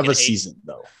we I have fucking a hate. season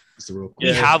though? Is the real We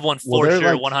question. have one Well, for they're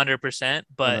sure, like 100%.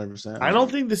 But 100%. I don't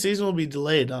think the season will be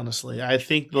delayed. Honestly, I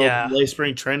think they'll Yeah. delay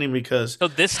spring training because so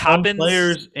this some happens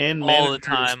players and all the managers-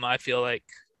 time. I feel like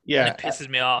Yeah, and it pisses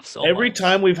me off so every much.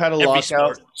 time we've had a Every lockout,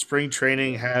 sport. spring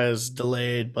training has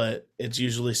delayed, but it's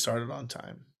usually started on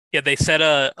time. Yeah, they set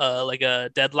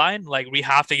a deadline. Like we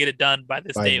have to get it done by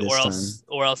this date, or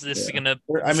else this is gonna.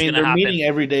 I mean, they're meeting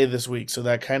every day this week, so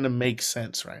that kind of makes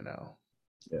sense right now.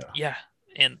 Yeah,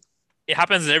 and it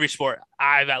happens in every sport.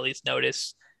 I've at least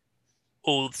noticed.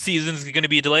 Oh, season's going to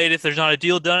be delayed if there's not a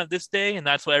deal done at this day, and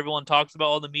that's what everyone talks about,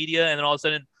 all the media, and then all of a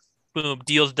sudden, boom,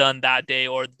 deal's done that day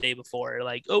or the day before.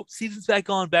 Like, oh, season's back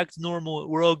to normal.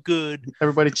 We're all good.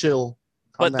 Everybody chill.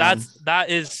 But that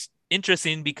is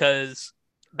interesting because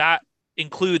that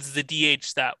includes the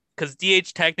DH because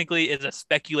DH technically is a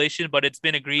speculation, but it's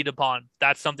been agreed upon.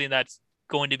 That's something that's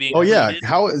going to be included. Oh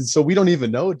yeah, so we don't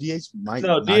even know. DH might.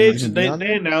 No, DH. They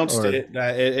announced it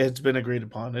that it's been agreed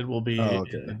upon. It will be a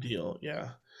deal. Yeah,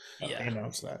 they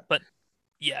announced that. But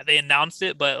yeah, they announced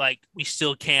it, but like we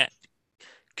still can't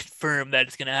confirm that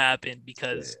it's going to happen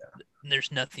because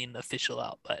there's nothing official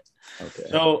out. But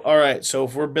so all right, so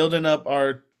if we're building up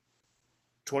our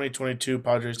 2022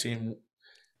 Padres team,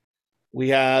 we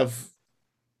have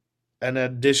an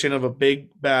addition of a big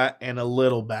bat and a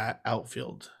little bat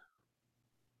outfield.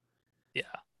 Yeah.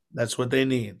 That's what they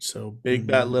need. So big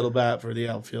bat, little bat for the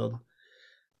outfield.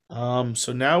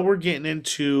 So now we're getting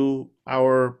into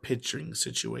our pitching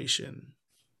situation.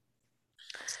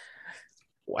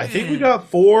 I think we got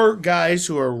 4 guys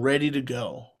who are ready to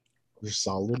go. You're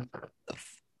solid.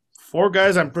 4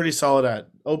 guys I'm pretty solid at.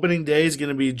 Opening day is going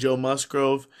to be Joe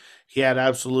Musgrove. He had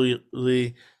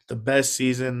absolutely the best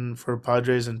season for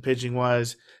Padres and pitching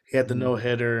wise. He had the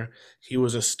no-hitter. He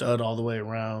was a stud all the way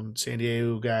around. San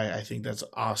Diego guy, I think that's an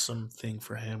awesome thing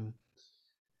for him.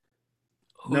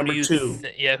 Number 2.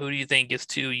 Who do you think is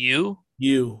 2?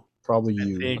 You. Probably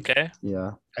you. Okay.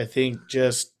 Yeah. I think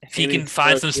just if he can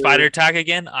find some spider attack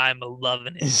again, I'm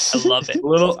loving it. I love it.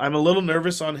 I'm a little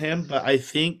nervous on him, but I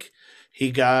think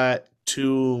he got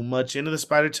too much into the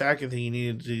spider attack. I think he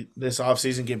needed to this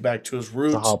offseason get back to his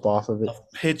roots, to hop off of it,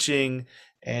 pitching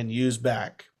and use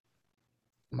back.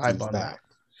 My bun back.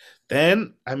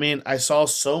 Then, I mean, I saw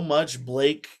so much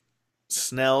Blake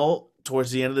Snell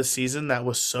towards the end of the season that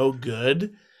was so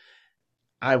good.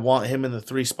 I want him in the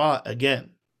 3 spot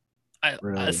again.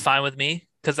 That's fine with me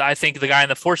because I think the guy in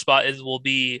the 4 spot will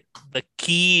be the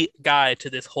key guy to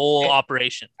this whole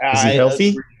operation. Is he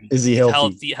healthy? Is he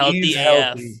healthy? Healthy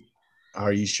AF.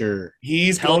 Are you sure?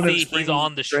 He's healthy. He's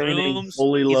on the shrooms.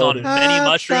 He's on many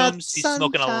mushrooms. He's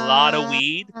smoking a lot of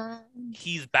weed.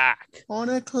 He's back. On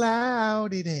a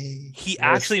cloudy day. He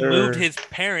actually moved his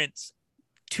parents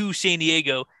to San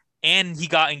Diego and he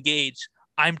got engaged.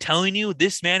 I'm telling you,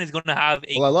 this man is going to have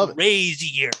a crazy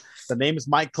year. The name is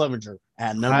Mike Clevenger,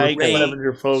 At Mike number 4.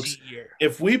 Clevenger, folks.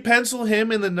 If we pencil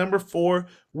him in the number 4,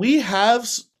 we have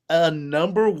a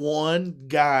number 1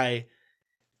 guy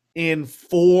in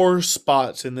 4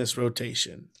 spots in this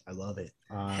rotation. I love it.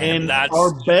 And that's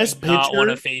our best not want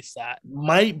to pitcher face that.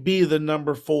 might be the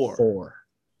number 4. 4.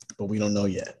 But we don't know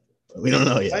yet.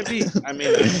 Might be. I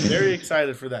mean, I'm very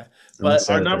excited for that. But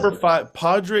our number 5,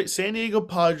 San Diego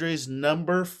Padres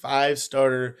number 5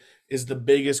 starter is the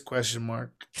biggest question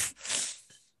mark.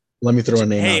 Let me throw a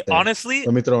name out there. Honestly,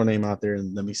 let me throw a name out there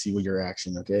and let me see what your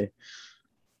reaction. Okay,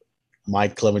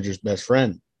 Mike Clevenger's best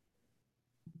friend,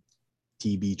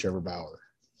 TB Trevor Bauer.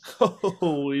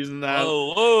 Oh, he's not.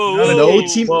 No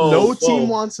team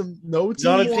wants him. No team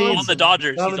wants him. On the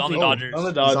Dodgers. He's on the Dodgers.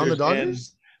 He's on the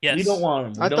Dodgers. Yes. We don't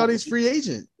want him. I thought he's free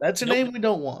agent. That's a name we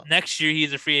don't want. Next year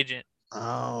he's a free agent.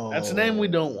 Oh, that's a name we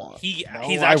don't want. He's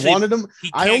actually. I wanted him.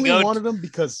 I only wanted him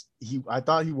because I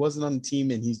thought he wasn't on the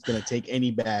team and he's gonna take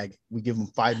any bag. We give him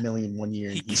 $5 million 1 year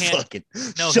and he fucking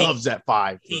shoves at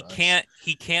 5. He can't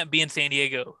be in San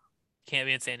Diego. Can't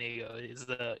be in San Diego.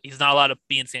 He's not allowed to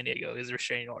be in San Diego. His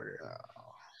restraining order. Oh,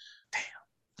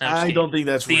 damn. I don't think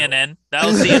that's CNN. Real. That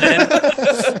was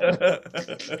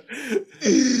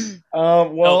CNN.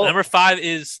 Well, number 5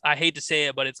 is, I hate to say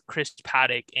it, but it's Chris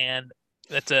Paddock, and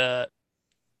that's a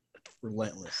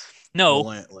relentless. No,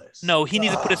 he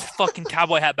needs to put his fucking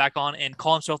cowboy hat back on and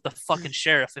call himself the fucking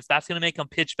sheriff if that's gonna make him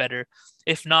pitch better.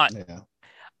 If not,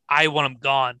 I want him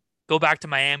gone. Go back to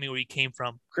Miami where he came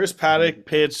from. Chris Paddock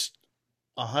pitched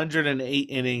 108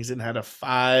 innings and had a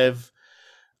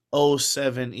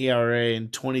 5.07 ERA in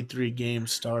 23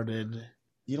 games started.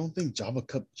 You don't think Java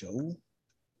Cup Joe?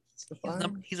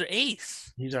 He's our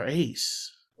ace. He's our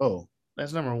ace. Oh,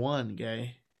 that's number 1,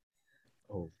 Gay.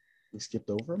 Oh, we skipped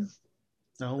over him.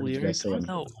 No, we already said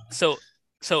no. So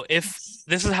if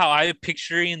this is how I'm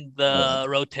picturing the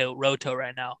Roto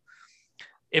right now,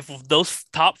 if those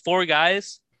top 4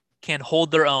 guys can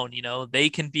hold their own, they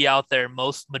can be out there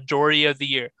majority of the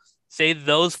year. Say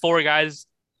those 4 guys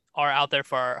are out there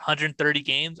for 130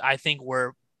 games. I think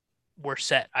we're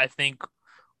set. I think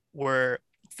we're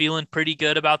feeling pretty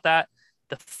good about that.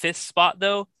 The 5th spot,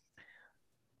 though,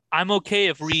 I'm okay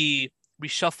if we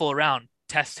reshuffle around,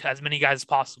 test as many guys as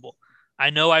possible. I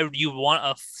know you want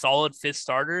a solid 5th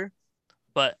starter,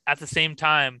 but at the same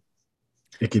time,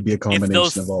 it could be a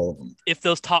combination of all of them. If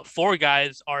those top 4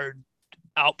 guys are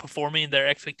outperforming their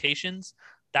expectations,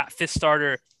 that 5th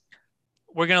starter,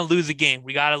 we're gonna lose a game.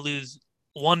 We gotta lose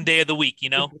one day of the week. We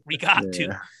got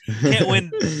to.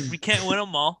 We can't win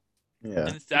them all. Yeah,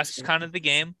 and that's just kind of the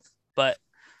game. But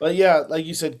yeah, like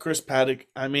you said, Chris Paddock.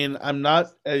 I mean, I'm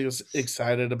not as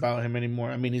excited about him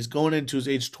anymore. I mean, he's going into his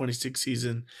age 26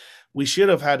 season. We should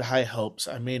have had high hopes.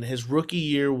 I mean, his rookie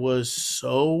year was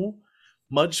so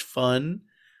much fun.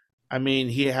 I mean,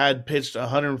 he had pitched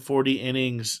 140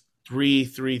 innings,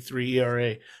 3.33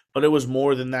 ERA, but it was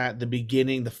more than that. The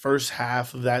beginning, the first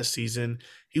half of that season,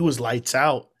 he was lights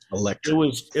out. Electric.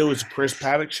 It was Chris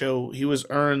Paddock show. He was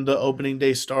earned the opening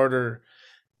day starter.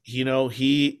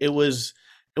 It was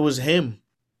him.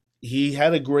 He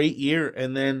had a great year,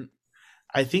 and then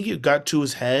I think it got to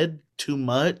his head too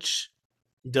much.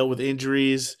 Dealt with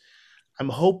injuries. I'm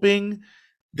hoping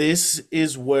this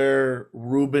is where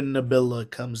Ruben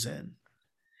Nabila comes in.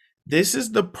 This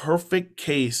is the perfect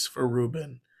case for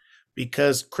Ruben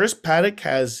because Chris Paddock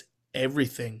has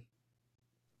everything.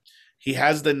 He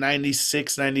has the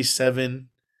 96, 97.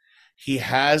 He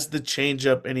has the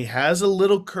changeup, and he has a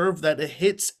little curve that it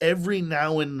hits every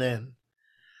now and then.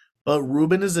 But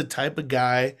Ruben is the type of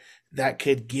guy that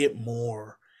could get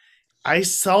more. I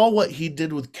saw what he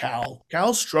did with Cal.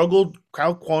 Cal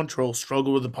Quantrill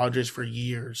struggled with the Padres for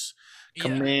years. Yeah.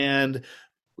 Command,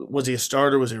 was he a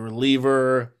starter? Was he a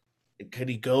reliever? Could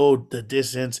he go the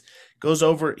distance? Goes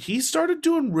over. He started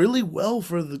doing really well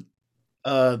for the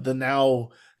now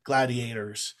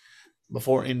Gladiators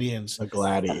before Indians. The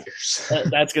Gladiators.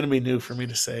 That's going to be new for me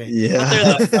to say. Yeah.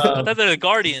 I thought they're the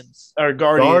Guardians. Or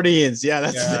Guardians. Yeah,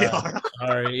 that's what they are.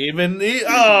 Sorry. Even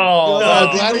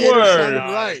Gladiators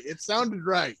sounded right. It sounded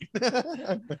right.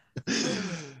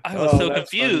 I was so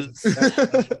confused.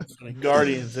 That's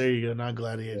Guardians. There you go. Not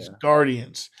Gladiators. Yeah.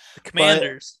 Guardians. The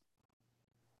Commanders.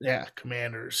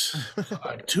 Commanders.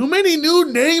 God, too many new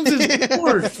names in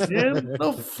sports, man.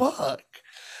 What the fuck?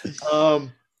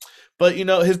 But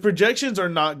his projections are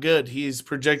not good. He's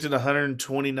projected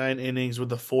 129 innings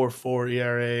with a 4.4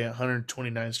 ERA,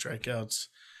 129 strikeouts,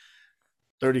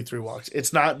 33 walks.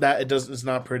 It's not that it's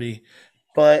not pretty.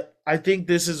 But I think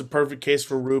this is a perfect case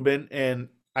for Ruben, and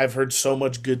I've heard so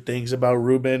much good things about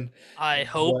Ruben. I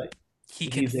hope he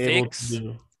can fix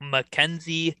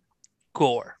Mackenzie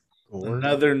Gore. Gore.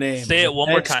 Another name. Say it one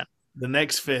more time. The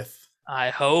next fifth. I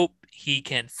hope he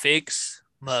can fix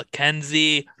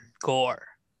Mackenzie Gore.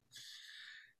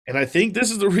 And I think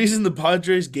this is the reason the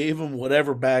Padres gave him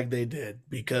whatever bag they did,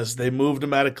 because they moved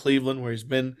him out of Cleveland, where he's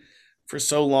been for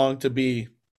so long, to be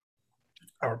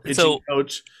our pitching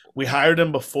coach. We hired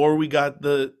him before we got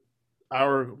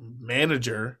our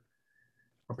manager.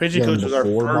 Our pitching coach was our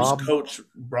first coach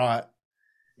brought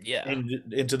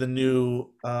into the new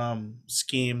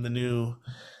scheme, the new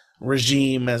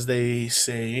regime, as they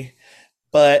say.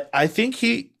 But I think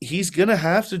he's going to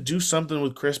have to do something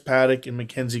with Chris Paddack and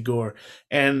Mackenzie Gore.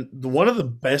 And one of the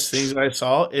best things that I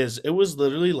saw is it was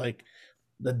literally like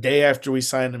the day after we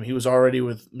signed him, he was already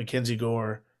with Mackenzie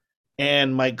Gore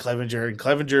and Mike Clevinger. And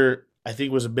Clevinger, I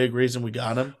think, was a big reason we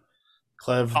got him.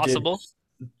 Clev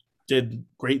did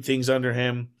great things under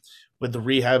him with the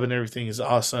rehab and everything is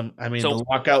awesome. I mean, the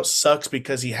lockout sucks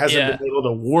because he hasn't been able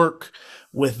to work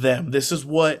with them. This is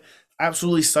what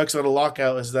absolutely sucks about a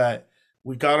lockout, is that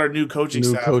we got our new coaching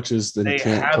staff. Coaches that they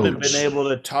haven't been able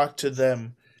to talk to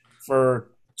them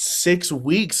for 6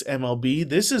 weeks, MLB.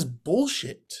 This is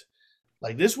bullshit.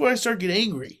 Like, this is where I start getting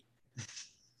angry.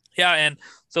 Yeah, and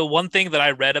so one thing that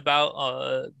I read about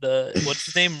what's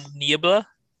his name? Nibila.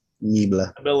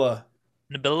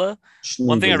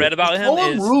 One thing I read about him Call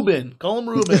him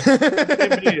Ruben.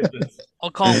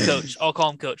 I'll call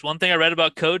him Coach. One thing I read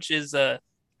about Coach is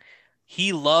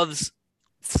he loves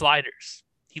sliders.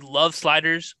 He loves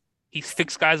sliders. He's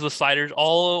fixed guys with sliders.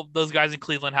 All of those guys in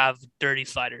Cleveland have dirty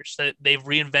sliders. They've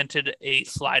reinvented a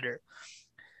slider.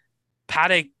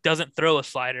 Paddack doesn't throw a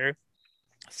slider,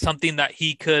 something that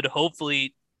he could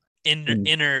hopefully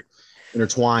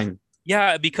intertwine.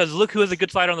 Yeah, because look who has a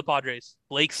good slider on the Padres.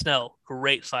 Blake Snell,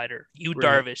 great slider.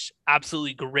 Darvish,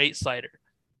 absolutely great slider.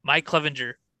 Mike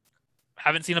Clevinger,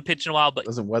 haven't seen a pitch in a while, but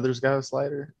doesn't Weathers got a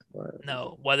slider?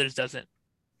 No, Weathers doesn't.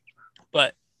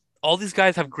 But all these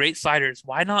guys have great sliders.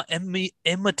 Why not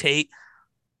imitate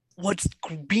what's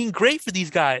being great for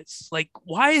these guys? Like,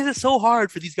 why is it so hard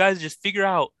for these guys to just figure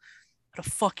out how to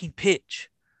fucking pitch?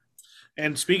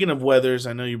 And speaking of Weathers,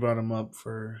 I know you brought him up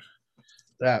for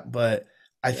that, but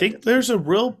I think there's a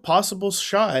real possible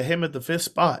shot at him at the 5th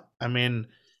spot. I mean,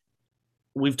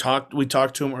 we talked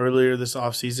to him earlier this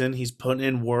offseason. He's putting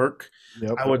in work.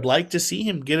 Yep. I would like to see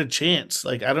him get a chance.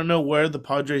 Like, I don't know where the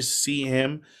Padres see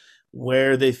him,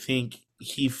 where they think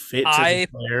he fits as a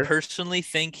player. I personally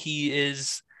think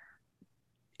he's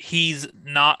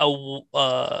only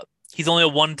a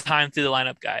one-time through the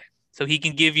lineup guy. So he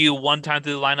can give you one time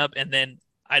through the lineup, and then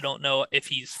I don't know if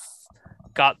he's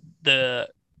got the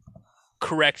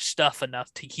correct stuff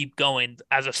enough to keep going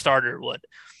as a starter would.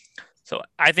 So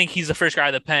I think he's the first guy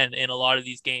of the pen in a lot of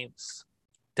these games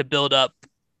to build up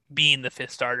being the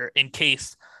 5th starter in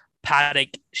case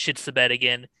Paddack shits the bed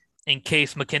again, in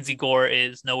case Mackenzie Gore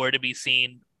is nowhere to be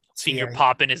seen, finger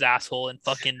popping his asshole in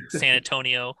fucking San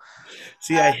Antonio.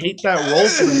 See, I hate that role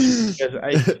for him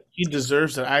because he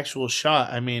deserves an actual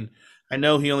shot. I mean, I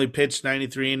know he only pitched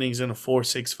 93 innings in a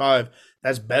 4.65.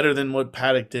 That's better than what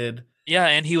Paddack did. Yeah,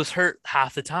 and he was hurt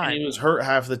half the time.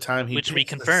 Which we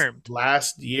confirmed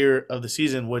last year of the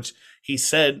season, which he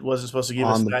said wasn't supposed to give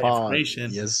us that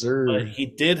information. Yes, sir. But he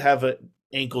did have an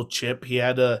ankle chip. He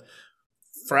had a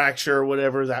fracture or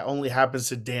whatever that only happens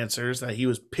to dancers that he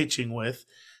was pitching with.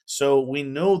 So we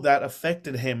know that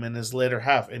affected him in his later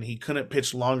half, and he couldn't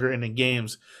pitch longer in the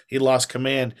games. He lost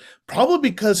command, probably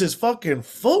because his fucking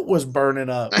foot was burning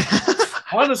up.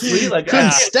 Honestly, like,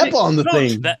 couldn't step on the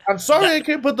thing. I'm sorry I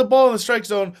can't put the ball in the strike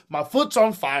zone. My foot's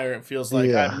on fire. It feels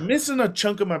like I'm missing a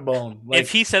chunk of my bone. Like,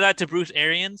 if he said that to Bruce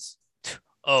Arians,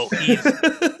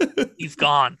 he's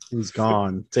gone. He's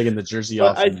gone. Taking the jersey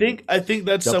off. I think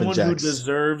that's someone who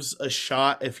deserves a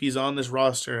shot if he's on this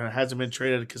roster and hasn't been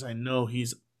traded, because I know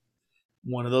he's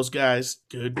one of those guys.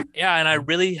 Good. Yeah, and I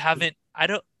really haven't.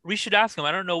 We should ask him.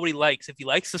 I don't know what he likes. If he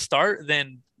likes to start,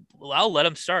 then I'll let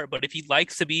him start. But if he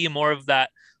likes to be more of that,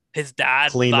 his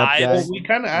dad vibe. Well, we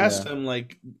kind of asked him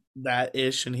like that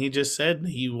ish, and he just said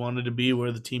he wanted to be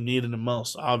where the team needed him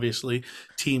most. Obviously,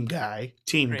 team guy.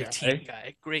 Great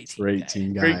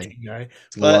team guy.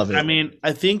 But I mean,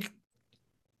 I think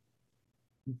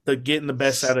getting the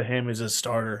best out of him is a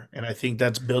starter, and I think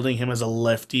that's building him as a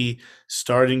lefty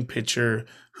starting pitcher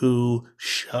who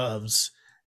shoves.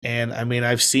 And I mean,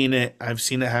 I've seen it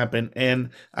happen.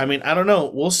 And I mean, I don't know.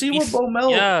 We'll see what Bo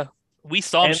Mel. Yeah, we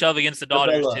saw him shove against the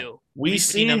Dodgers too. We've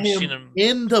seen him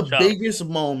in the biggest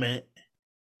moment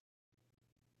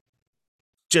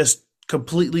just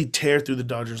completely tear through the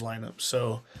Dodgers lineup.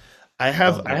 So I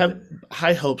have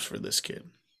high hopes for this kid.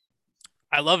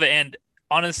 I love it. And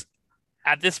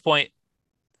at this point,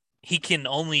 he can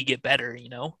only get better.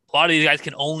 A lot of these guys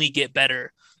can only get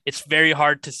better. It's very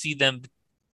hard to see them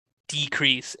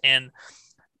decrease, and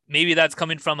maybe that's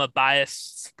coming from a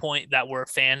biased point that we're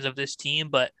fans of this team,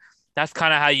 but that's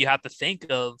kind of how you have to think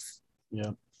of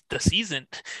Yeah. the season.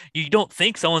 You don't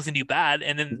think someone's gonna do bad,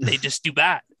 and then they just do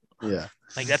bad. Yeah.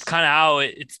 Like that's kind of how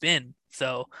it's been.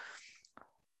 So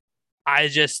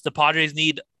the Padres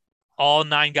need all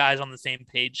 9 guys on the same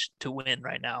page to win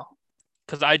right now,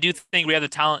 because I do think we have the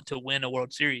talent to win a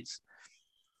World Series.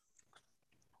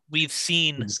 We've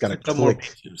seen We just got to couple more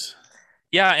click. pitches.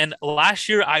 Yeah, and last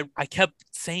year I kept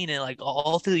saying it like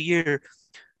all through the year.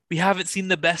 We haven't seen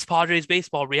the best Padres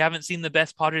baseball. We haven't seen the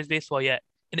best Padres baseball yet.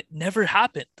 And it never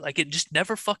happened. Like it just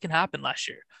never fucking happened last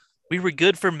year. We were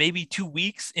good for maybe 2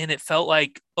 weeks and it felt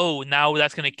like, oh, now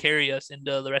that's going to carry us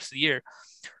into the rest of the year.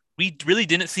 We really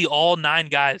didn't see all 9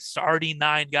 guys, starting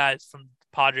 9 guys from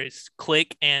Padres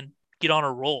click and get on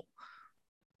a roll.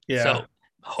 Yeah. So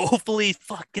hopefully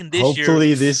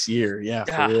this year. Yeah,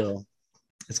 for real.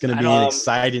 It's going to be an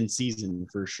exciting season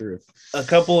for sure. A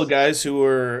couple of guys who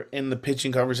were in the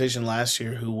pitching conversation last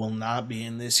year who will not be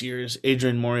in this year's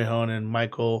Adrian Morejon and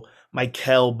Michael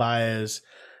Baez.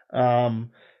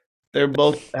 They're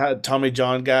both Tommy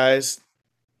John guys.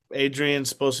 Adrian's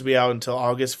supposed to be out until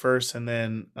August 1st, and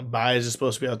then Baez is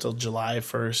supposed to be out until July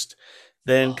 1st.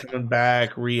 Then coming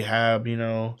back, rehab,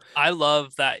 I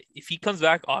love that. If he comes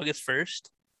back August 1st,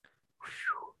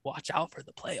 watch out for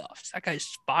the playoffs. That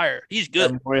guy's fire. He's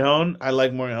good. Morejon, I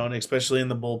like Morejon, especially in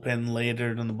the bullpen, later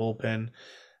in the bullpen.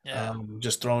 Yeah.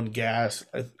 Just throwing gas.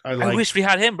 I wish we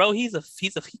had him, bro. He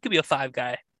could be a 5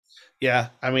 guy. Yeah,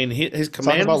 I mean his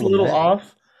command was a little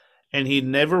off, and he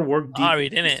never worked deep. We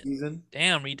didn't. Season.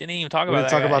 Damn, we didn't even talk about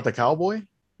that. Talk about the Cowboy?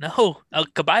 No, El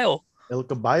Caballo.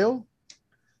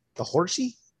 The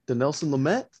Horsey, the Nelson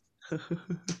Lamet.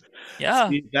 Yeah,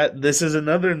 see, this is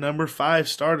another number 5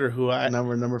 starter who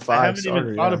number 5 I haven't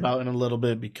even thought about in a little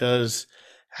bit because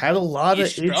had a lot of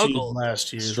issues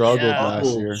last year. Struggled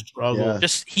last year. Yeah.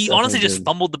 He honestly just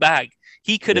fumbled the bag.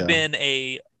 He could have been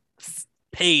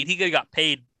paid. He could have got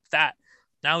paid that.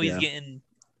 Now he's getting.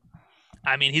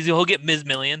 I mean, he'll get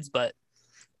millions, but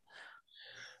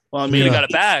he got a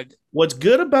bag. What's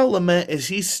good about Lamet is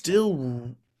he's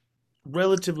still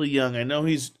relatively young. I know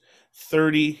he's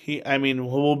 30.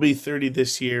 We'll be 30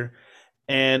 this year,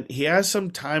 and he has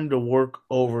some time to work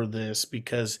over this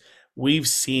because we've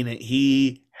seen it.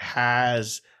 He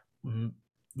has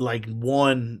like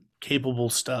one capable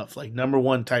stuff, like number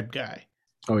 1 type guy.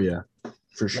 Oh yeah,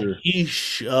 for sure. He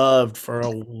shoved for a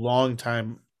long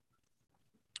time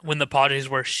when the Padres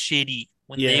were shitty.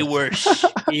 They were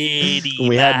shitty. When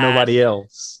we had nobody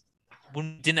else.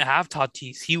 When we didn't have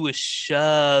Tatis, he was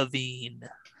shoving.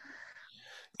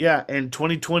 Yeah, and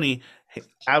 2020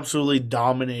 absolutely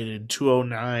dominated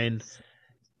 209.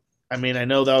 I mean, I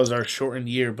know that was our shortened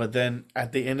year, but then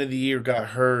at the end of the year got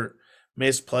hurt,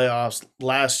 missed playoffs.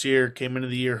 Last year came into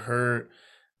the year hurt.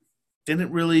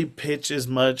 Didn't really pitch as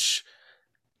much.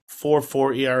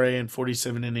 4.4 ERA and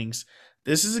 47 innings.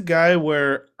 This is a guy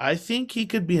where I think he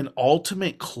could be an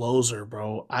ultimate closer,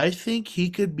 bro. I think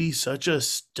he could be such a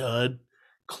stud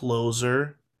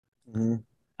closer. Mm-hmm.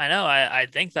 I know. I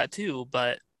think that too,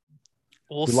 but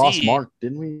we'll see. We lost Mark,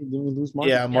 didn't we? Didn't we lose Mark?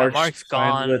 Yeah, Mark's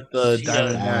gone with the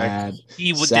Diamondbacks.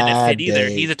 He didn't fit either.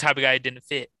 He's the type of guy who didn't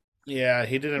fit. Yeah,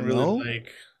 he didn't really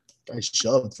like. I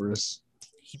shoved for us.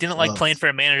 He didn't like playing for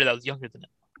a manager that was younger than him.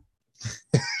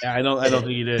 Yeah, I don't think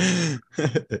he did.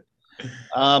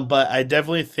 But I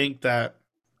definitely think that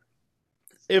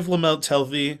if Lamel's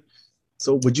healthy.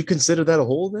 So would you consider that a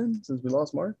hole then, since we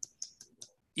lost Mark?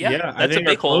 Yeah, I think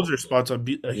our closer spot's a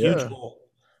huge hole.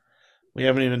 We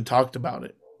haven't even talked about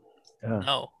it. Yeah.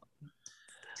 No.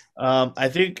 I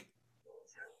think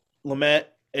Lamet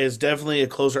is definitely a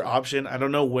closer option. I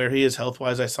don't know where he is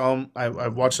health-wise. I saw him. I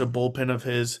watched a bullpen of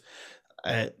his.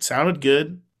 It sounded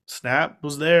good. Snap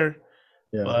was there.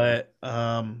 Yeah. But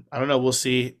I don't know. We'll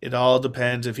see. It all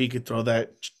depends if he could throw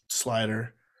that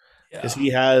slider. Because he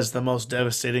has the most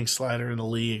devastating slider in the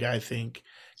league, I think.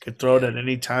 Could throw it at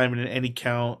any time and at any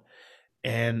count.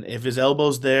 And if his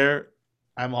elbow's there,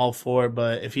 I'm all for it.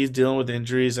 But if he's dealing with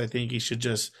injuries, I think he should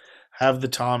just have the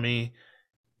Tommy,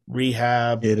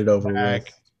 rehab, get it over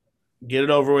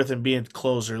with, and be a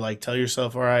closer. Like, tell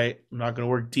yourself, all right, I'm not going to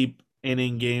work deep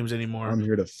inning games anymore. I'm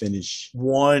here to finish.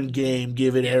 One game,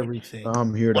 give it everything.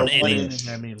 I'm here to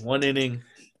finish. One inning,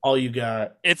 all you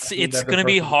got. It's going to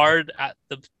be hard at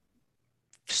the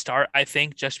start, I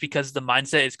think, just because the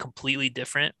mindset is completely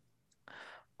different.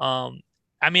 I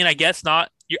mean, I guess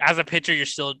not. As a pitcher,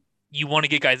 you want to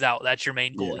get guys out. That's your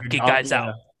main goal. Get guys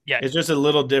out. Yeah. It's just a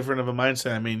little different of a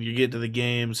mindset. I mean, you get to the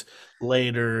games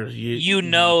later. You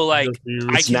know, like,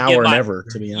 I It's can now give or my- never,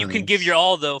 to be honest. You can give your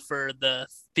all though for the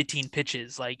 15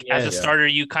 pitches. Like as a Yeah. starter,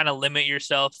 you kind of limit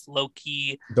yourself low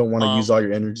key. Don't want to use all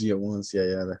your energy at once.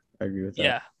 Yeah, I agree with that.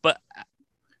 Yeah, but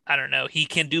I don't know. He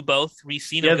can do both. We've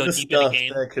seen He him has go the deep in a stuff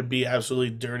game. that could be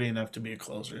absolutely dirty enough to be a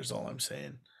closer. Is all I'm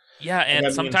saying. Yeah, and I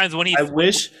mean, sometimes when I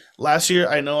wish last year.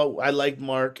 I know I liked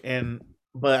Mark,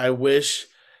 but I wish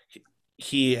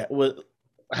he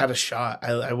had a shot.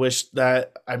 I wish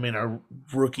that. I mean, our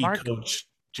rookie Mark- coach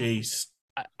Jace.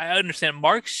 I understand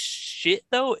Mark's shit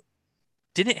though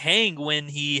didn't hang when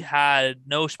he had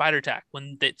no spider tag.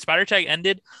 When the spider tag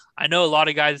ended, I know a lot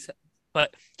of guys,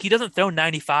 but he doesn't throw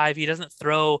 95. He doesn't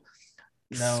throw.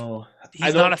 No,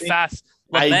 He's not a fast.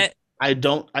 Lamet, I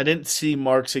didn't see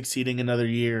Mark succeeding another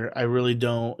year. I really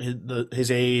don't.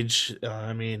 His age,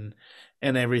 I mean,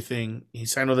 and everything. He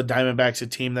signed with the Diamondbacks, a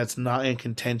team that's not in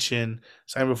contention.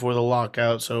 Signed before the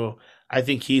lockout, so I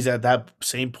think he's at that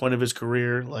same point of his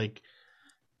career. Like,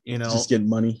 Just getting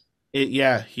money. He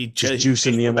Just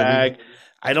juicing the MLB. bag.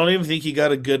 I don't even think he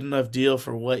got a good enough deal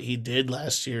for what he did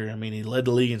last year. I mean, he led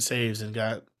the league in saves and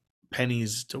got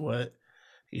pennies to what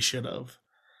he should have.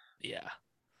 yeah.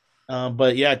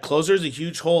 But yeah, closer is a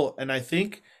huge hole, and I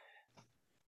think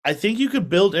you could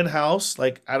build in house.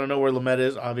 Like, I don't know where Lamet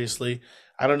is. Obviously,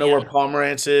 I don't know where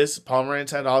Pomerantz is.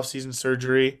 Pomerantz had off-season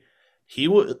surgery. He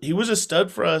was a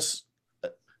stud for us.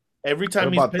 Every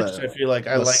time he's pitched, I feel like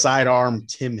I like sidearm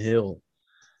Tim Hill.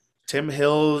 Tim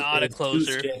Hill. Not a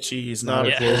closer. Sketchy. He's not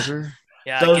a closer.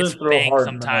 Yeah, Doesn't it gets throw banged hard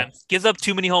sometimes. Gives up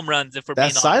too many home runs. If we're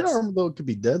That being honest. sidearm though could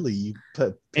be deadly. You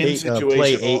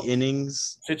play 8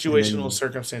 innings. Situational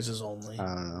circumstances only. I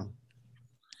don't know.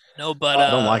 No, but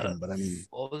I don't like him, but I mean,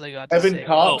 what was I got to Evan say?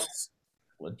 Cox.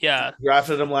 Yeah.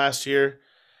 Drafted him last year.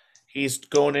 He's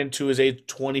going into his age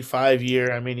 25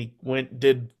 year. I mean, he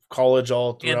did college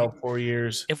all throughout 4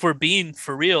 years. If we're being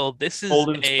for real, this is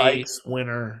Golden Spikes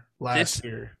winner last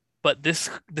year. But this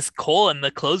Cole in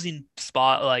the closing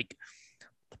spot, like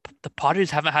the Padres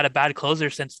haven't had a bad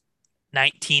closer since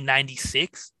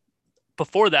 1996.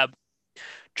 Before that,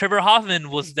 Trevor Hoffman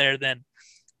was there then.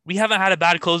 We haven't had a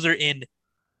bad closer in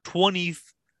 20,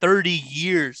 30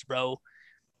 years, bro.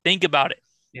 Think about it.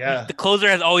 Yeah. The closer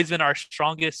has always been our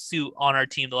strongest suit on our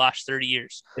team the last 30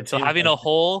 years. So having a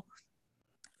hole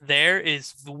there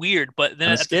is weird, but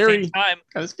then kind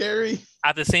of scary.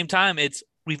 At the same time,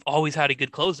 we've always had a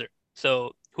good closer.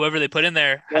 So whoever they put in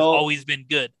there has always been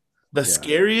good. The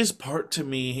scariest part to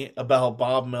me about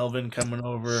Bob Melvin coming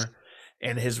over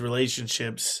and his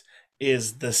relationships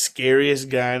is the scariest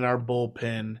guy in our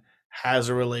bullpen has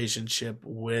a relationship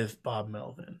with Bob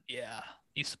Melvin. Yeah.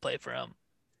 Used to play for him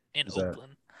in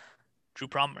Oakland. Drew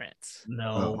Pomerantz.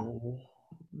 No,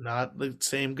 not the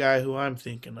same guy who I'm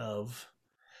thinking of.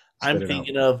 I'm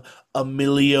thinking of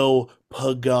Emilio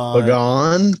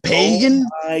Pagan. Pagan?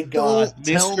 Oh my God,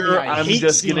 Mister! I'm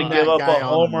just gonna give up a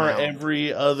homer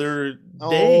every other day.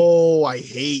 Oh, I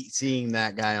hate seeing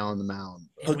that guy on the mound.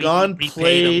 Pagan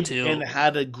played and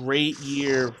had a great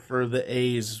year for the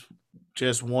A's.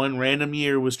 Just one random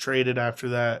year was traded after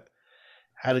that.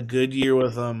 Had a good year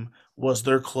with them. Was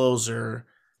their closer.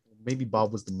 Maybe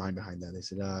Bob was the mind behind that. They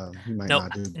said, he might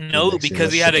not do good No, next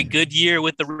because year. he had a good year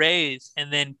with the Rays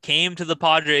and then came to the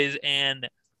Padres and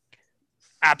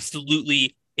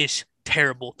absolutely is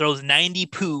terrible. Throws 90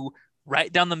 poo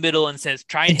right down the middle and says,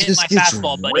 try and hit my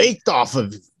fastball, buddy. Raked off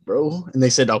of it, bro. And they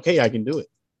said, okay, I can do it.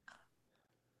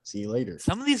 See you later.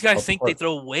 Some of these guys think they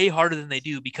throw way harder than they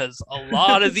do because a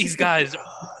lot of these guys,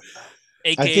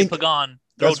 a.k.a. Pagan,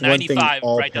 throw 95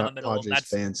 right down the middle. Padres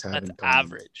fans have that's in common.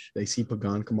 average. They see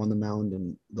Pagan come on the mound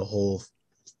and the whole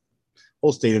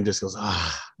stadium just goes,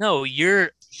 No, you're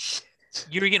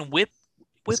getting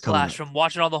whiplash from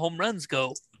watching all the home runs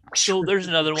go. So there's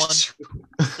another one.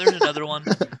 There's another one.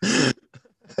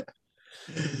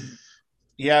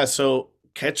 Yeah, so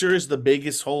catcher is the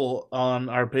biggest hole on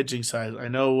our pitching side. I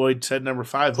know Lloyd said number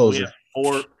 5. Closer. We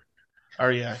have 4. Oh,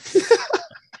 yeah.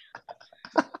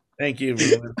 Thank you.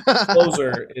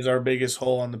 Closer is our biggest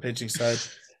hole on the pitching side.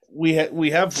 We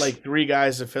have like 3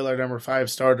 guys to fill our number 5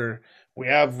 starter. We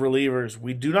have relievers.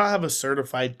 We do not have a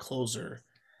certified closer.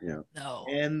 Yeah. No.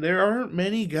 And there aren't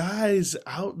many guys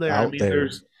out there.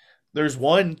 There's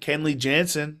one, Kenley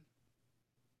Jansen.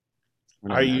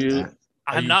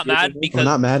 I'm not mad because I'm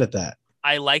not mad at that.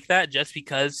 I like that just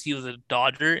because he was a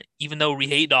Dodger, even though we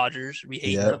hate Dodgers. We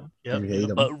hate them. We hate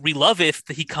them. But we love if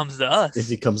he comes to us. If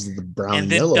he comes to the brown and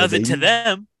then yellow, does it to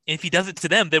them. If he does it to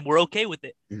them, then we're okay with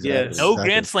it. Yes. No exactly.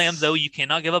 grand slams, though. You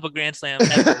cannot give up a grand slam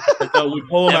ever. No, we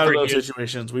pull him out of Never those hear-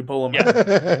 situations. We pull him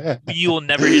Yeah. out. You will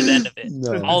never hear the end of it.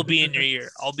 No. I'll be in your ear.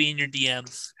 I'll be in your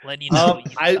DMs, letting you know.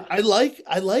 I like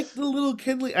the little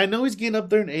Kenley. I know he's getting up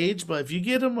there in age, but if you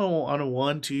get him on a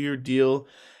 1-2 year deal,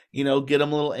 get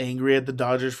him a little angry at the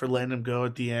Dodgers for letting him go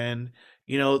at the end.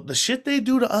 The shit they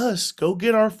do to us. Go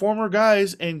get our former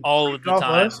guys and all kick the off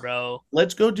time, us. bro.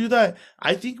 Let's go do that.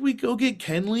 I think we go get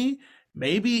Kenley.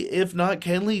 Maybe if not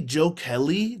Kenley, Joe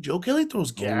Kelly. Joe Kelly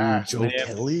throws gas. Joe man.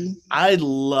 Kelly. I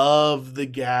love the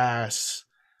gas.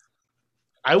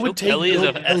 I would Joe take Kelly is Joe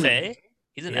an Kelly. FA.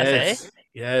 He's an Yes. FA.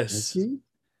 Yes. Is he?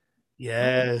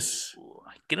 Yes.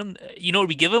 Get him. You know what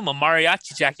we give him? A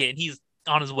mariachi jacket, and he's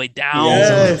on his way down.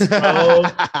 Yes, bro.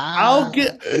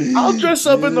 I'll dress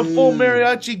up in the full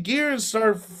mariachi gear and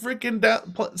start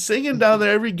freaking singing down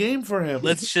there every game for him.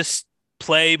 Let's just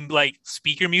play like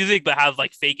speaker music, but have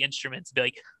like fake instruments. Be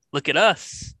like, look at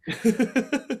us. We're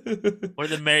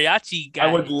the mariachi guys.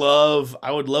 I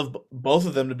would love both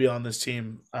of them to be on this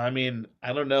team. I mean,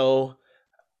 I don't know.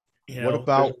 What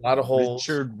about there's a lot of holes.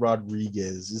 Richard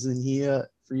Rodriguez? Isn't he a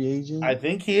free agent? I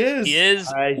think he is. He is.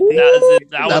 I think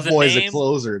That was that boy a is a name.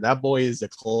 closer. That boy is a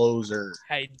closer.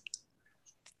 I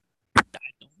don't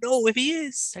know if he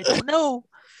is. I don't know.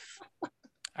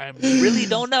 I really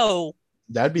don't know.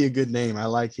 That'd be a good name. I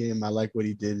like him. I like what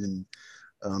he did in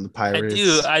the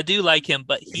Pirates. I do like him,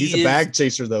 but He's a bag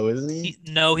chaser, though, isn't he?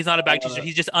 No, he's not a bag chaser.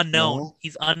 He's just unknown. no?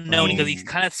 He's unknown because he's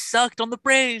kind of sucked on the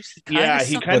Braves. He Yeah, kind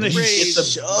he of kinda But the he hit Braves. the-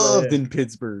 shoved in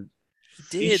Pittsburgh.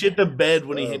 He he did. shit the bed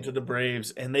when he Oh. hit to the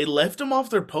Braves, and they left him off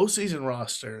their postseason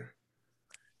roster.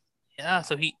 Yeah,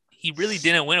 so he really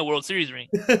didn't win a World Series ring.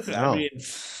 I No. mean,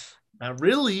 not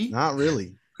really. Not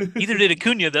really. Neither did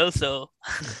Acuna though. So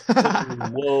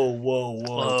Whoa.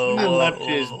 Whoa, He left whoa,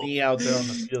 his whoa. knee out there on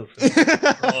the field. For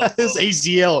that. His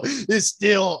ACL is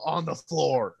still on the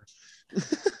floor.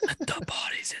 the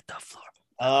bodies hit the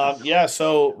floor. Yeah,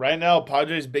 so right now,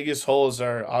 Padres' biggest holes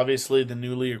are obviously the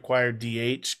newly acquired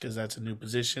DH, because that's a new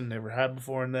position, never had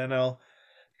before in the NL,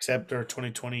 except our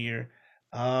 2020 year.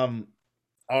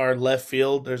 Our left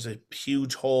field, there's a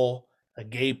huge hole, a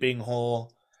gaping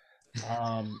hole.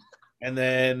 And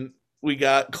then we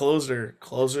got closer.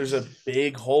 Closer's a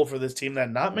big hole for this team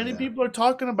that not many Yeah. people are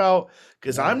talking about,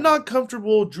 because I'm not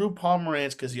comfortable with Drew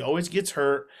Pomeranz because he always gets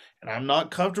hurt, and I'm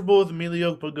not comfortable with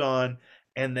Emilio Pagan.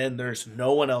 And then there's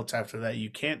no one else after that. You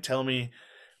can't tell me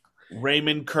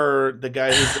Raymond Kerr, the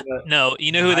guy who's gonna No,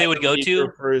 you know who they would go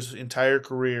to? for his entire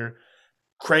career.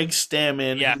 Craig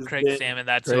Stammen. Yeah, who's Craig been- Stammen.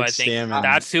 That's Craig who I think. Stammen.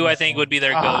 That's who I think would be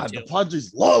their The go-to.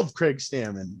 Padres love Craig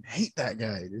Stammen. Hate that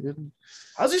guy, dude.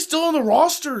 How's he still on the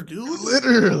roster, dude?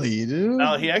 Literally, dude.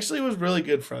 No, he actually was really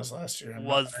good for us last year.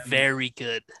 Was very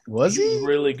good. Was He was he?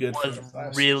 really good. Was for us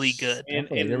last really year. good. In, I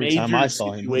feel like in every major time I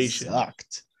saw him, he situations.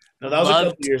 sucked. No, that was a Loved-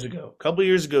 couple years ago. A couple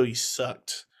years ago, he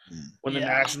sucked. When the Yeah.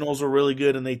 Nationals were really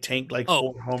good and they tanked like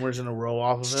Oh. 4 homers in a row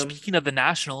off of him. Speaking of the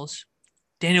Nationals,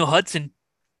 Daniel Hudson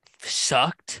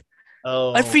sucked.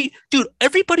 Oh,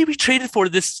 Everybody we traded for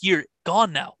this year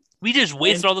gone now. We just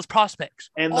wasted all those prospects.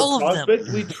 and all the of them.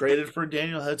 prospect we traded for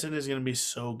Daniel Hudson is going to be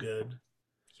so good.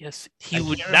 Yes, I he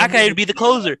would. can't That guy remember would be the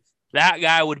closer. That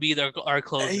guy would be our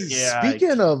closer. Hey, Yeah,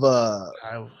 speaking of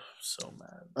I was so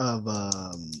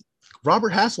mad. Robert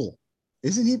Hassel,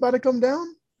 isn't he about to come down?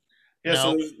 Yeah,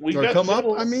 No. so we Or got come up,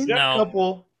 couple- I mean? we got No. a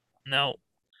couple. No,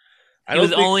 I he don't was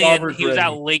think only Robert's he was at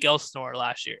ready. Lake Elsinore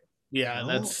last year. Yeah, No.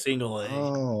 that's single A.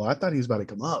 Oh, I thought he was about to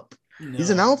come up. No. He's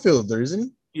an outfielder, isn't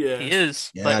he? Yeah, He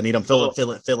is. Yeah, but I need him. Fill it.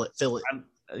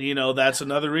 That's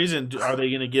another reason. Are they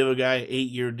going to give a guy an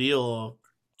 8-year deal,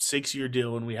 a 6-year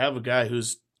deal, when we have a guy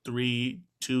who's 3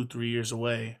 years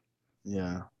away?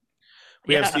 Yeah.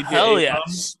 We have yeah, CJ hell yeah.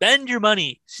 Abrams. Spend your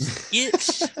money.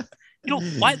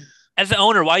 Why as an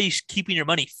owner, why are you keeping your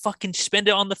money? Fucking spend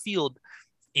it on the field,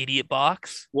 idiot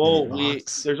box. Well,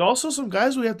 Box. there's also some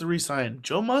guys we have to re-sign.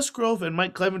 Joe Musgrove and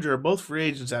Mike Clevenger are both free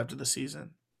agents after the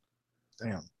season.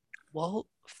 Damn. Well,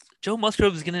 Joe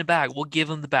Musgrove is getting the bag. We'll give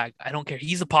him the bag. I don't care.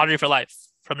 He's a Padre for life.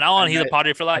 From now on, And he's a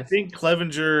Padre for I life. think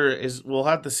Clevenger is. We'll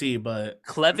have to see, but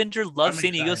Clevenger loves I'm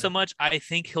San Diego excited. so much. I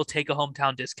think he'll take a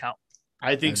hometown discount.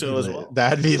 I think so as well.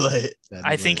 That'd be lit.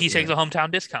 I think he takes a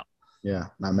hometown discount. Yeah,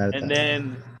 not mad at And that.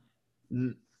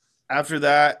 then after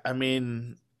that, I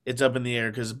mean, it's up in the air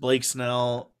because Blake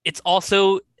Snell. It's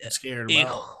also I'm scared a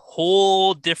about.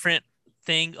 whole different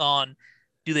thing on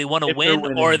do they want to If they're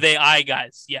win or are winning. they eye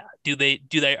guys? Yeah.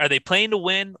 Are they playing to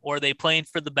win or are they playing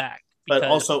for the bag? But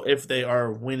Because- also, if they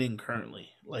are winning currently,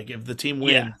 like if the team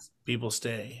wins, Yeah. people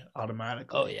stay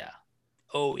automatically.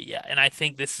 Oh yeah. And I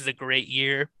think this is a great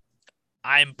year.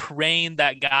 I'm praying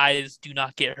that guys do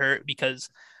not get hurt because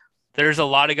there's a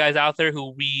lot of guys out there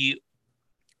who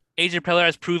AJ Preller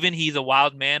has proven he's a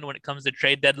wild man when it comes to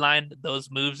trade deadline, those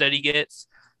moves that he gets.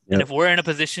 And Yep. if we're in a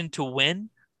position to win,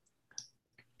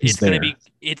 He's it's going to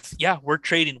there. be, we're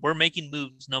trading, we're making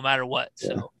moves no matter what.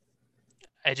 Yeah. So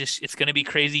it's going to be a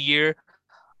crazy year.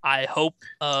 I hope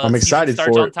I'm season excited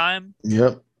starts for on it. time.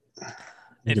 Yep.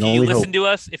 If can you only listen hope. to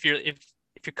us, if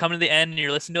you're coming to the end and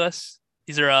you're listening to us,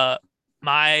 these are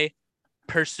my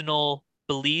personal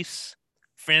beliefs.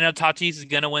 Fernando Tatis is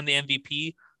going to win the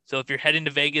MVP. So if you're heading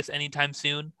to Vegas anytime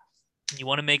soon and you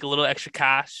want to make a little extra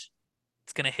cash,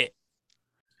 it's going to hit.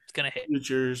 It's going to hit.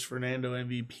 Futures, Fernando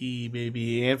MVP,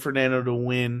 baby. And Fernando to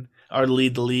win or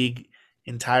lead the league,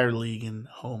 entire league in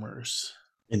homers.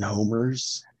 In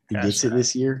homers, he Cash gets it that.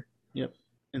 this year. Yep.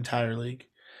 Entire league.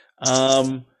 All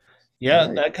right.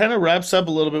 That kind of wraps up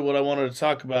a little bit what I wanted to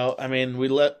talk about. I mean,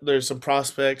 there's some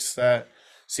prospects that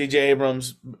CJ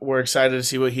Abrams, we're excited to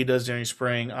see what he does during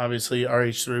spring. Obviously,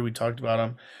 RH3, we talked about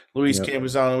him. Luis Yep.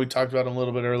 Campuzano, we talked about him a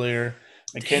little bit earlier.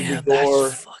 Mackenzie Damn, Gore.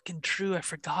 that's fucking true. I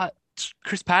forgot.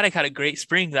 Chris Paddock had a great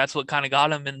spring. That's what kind of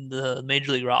got him in the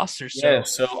major league roster. So, Yeah,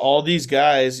 so all these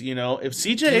guys, you know, if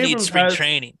CJ you need Abrams spring has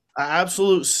training. an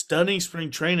absolute stunning spring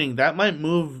training, that might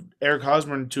move Eric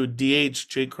Hosmer to a DH,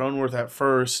 Jake Cronenworth at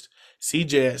first,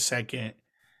 CJ at second.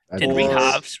 Did we Or-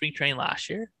 have spring training last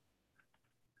year?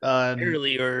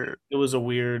 Early or It was a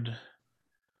weird.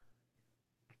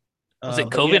 was it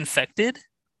but COVID yeah, infected?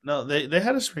 no, they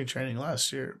had a spring training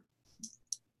last year,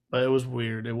 but it was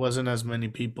weird. It wasn't as many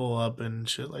people up and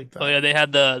shit like that. Oh yeah, they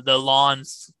had the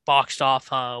lawns boxed off,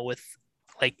 with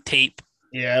like tape.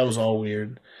 Yeah, it was all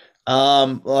weird.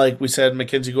 Like we said,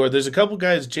 Mackenzie Gore. There's a couple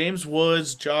guys, James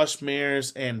Woods, Josh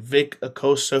Mears, and Vic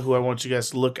Acosta, who I want you guys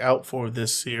to look out for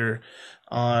this year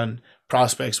on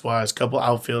prospects wise. Couple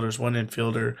outfielders, one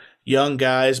infielder, young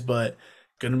guys, but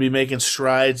going to be making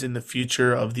strides in the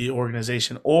future of the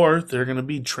organization, or they're going to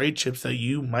be trade chips that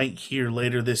you might hear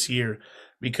later this year,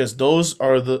 because those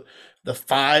are the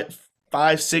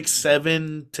five, 6,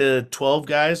 7 to 12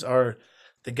 guys are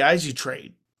the guys you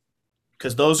trade.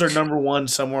 Because those are number one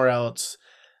somewhere else.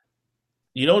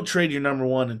 You don't trade your number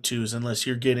 1 and 2s unless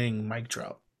you're getting Mike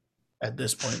Trout at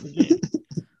this point in the game.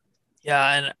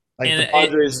 Yeah, and Like And the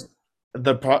Padres,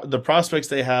 the prospects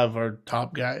they have are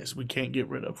top guys. We can't get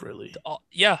rid of really.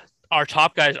 our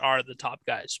top guys are the top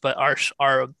guys, but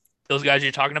our those guys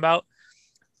you're talking about,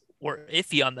 we're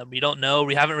iffy on them. We don't know.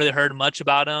 We haven't really heard much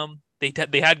about them.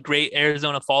 They had great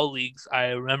Arizona fall leagues. I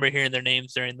remember hearing their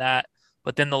names during that,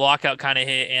 but then the lockout kind of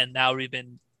hit, and now we've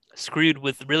been screwed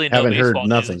with really no Haven't heard baseball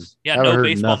nothing. news. Yeah, Haven't no heard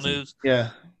baseball nothing. news. Yeah,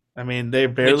 I mean they're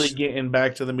barely Which- getting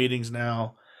back to the meetings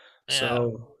now. Yeah.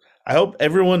 So I hope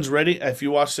everyone's ready. If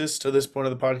you watch this to this point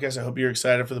of the podcast, I hope you're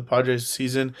excited for the Padres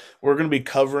season. We're going to be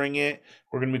covering it.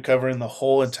 We're going to be covering the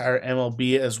whole entire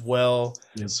MLB as well.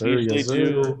 Yes, sir. We usually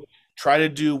Yes, sir. try to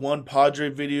do one Padre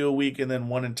video a week and then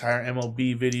one entire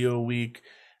MLB video a week.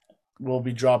 We'll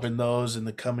be dropping those in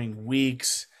the coming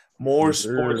weeks. More Yes,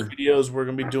 sports sir. videos. We're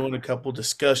going to be doing a couple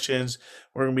discussions.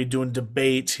 We're going to be doing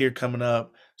debates here coming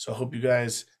up. So I hope you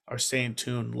guys are staying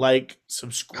tuned. Like,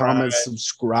 subscribe. Comment,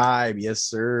 subscribe. Yes,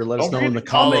 sir. Let us Don't know in the forget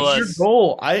to comment comments. your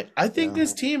goal. I think Yeah.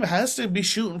 this team has to be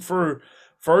shooting for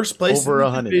first place Over in the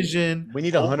 100. division. We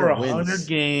need over 100 wins. 100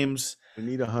 games. We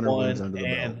need 100 wins One under the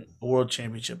and belt. a world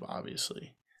championship,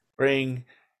 obviously. Bring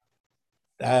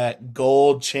that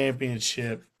gold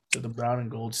championship to the brown and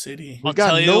gold city. We I'll got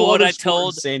tell you no what other I sport in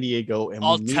told- San Diego, and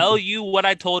I'll we need tell the you what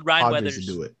I told Ryan Padres Weathers.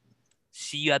 to do it.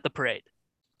 See you at the parade.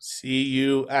 See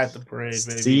you at the parade,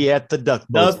 baby. See you at the duck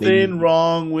boats, Nothing baby.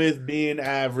 wrong with being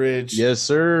average. Yes,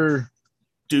 sir.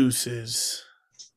 Deuces.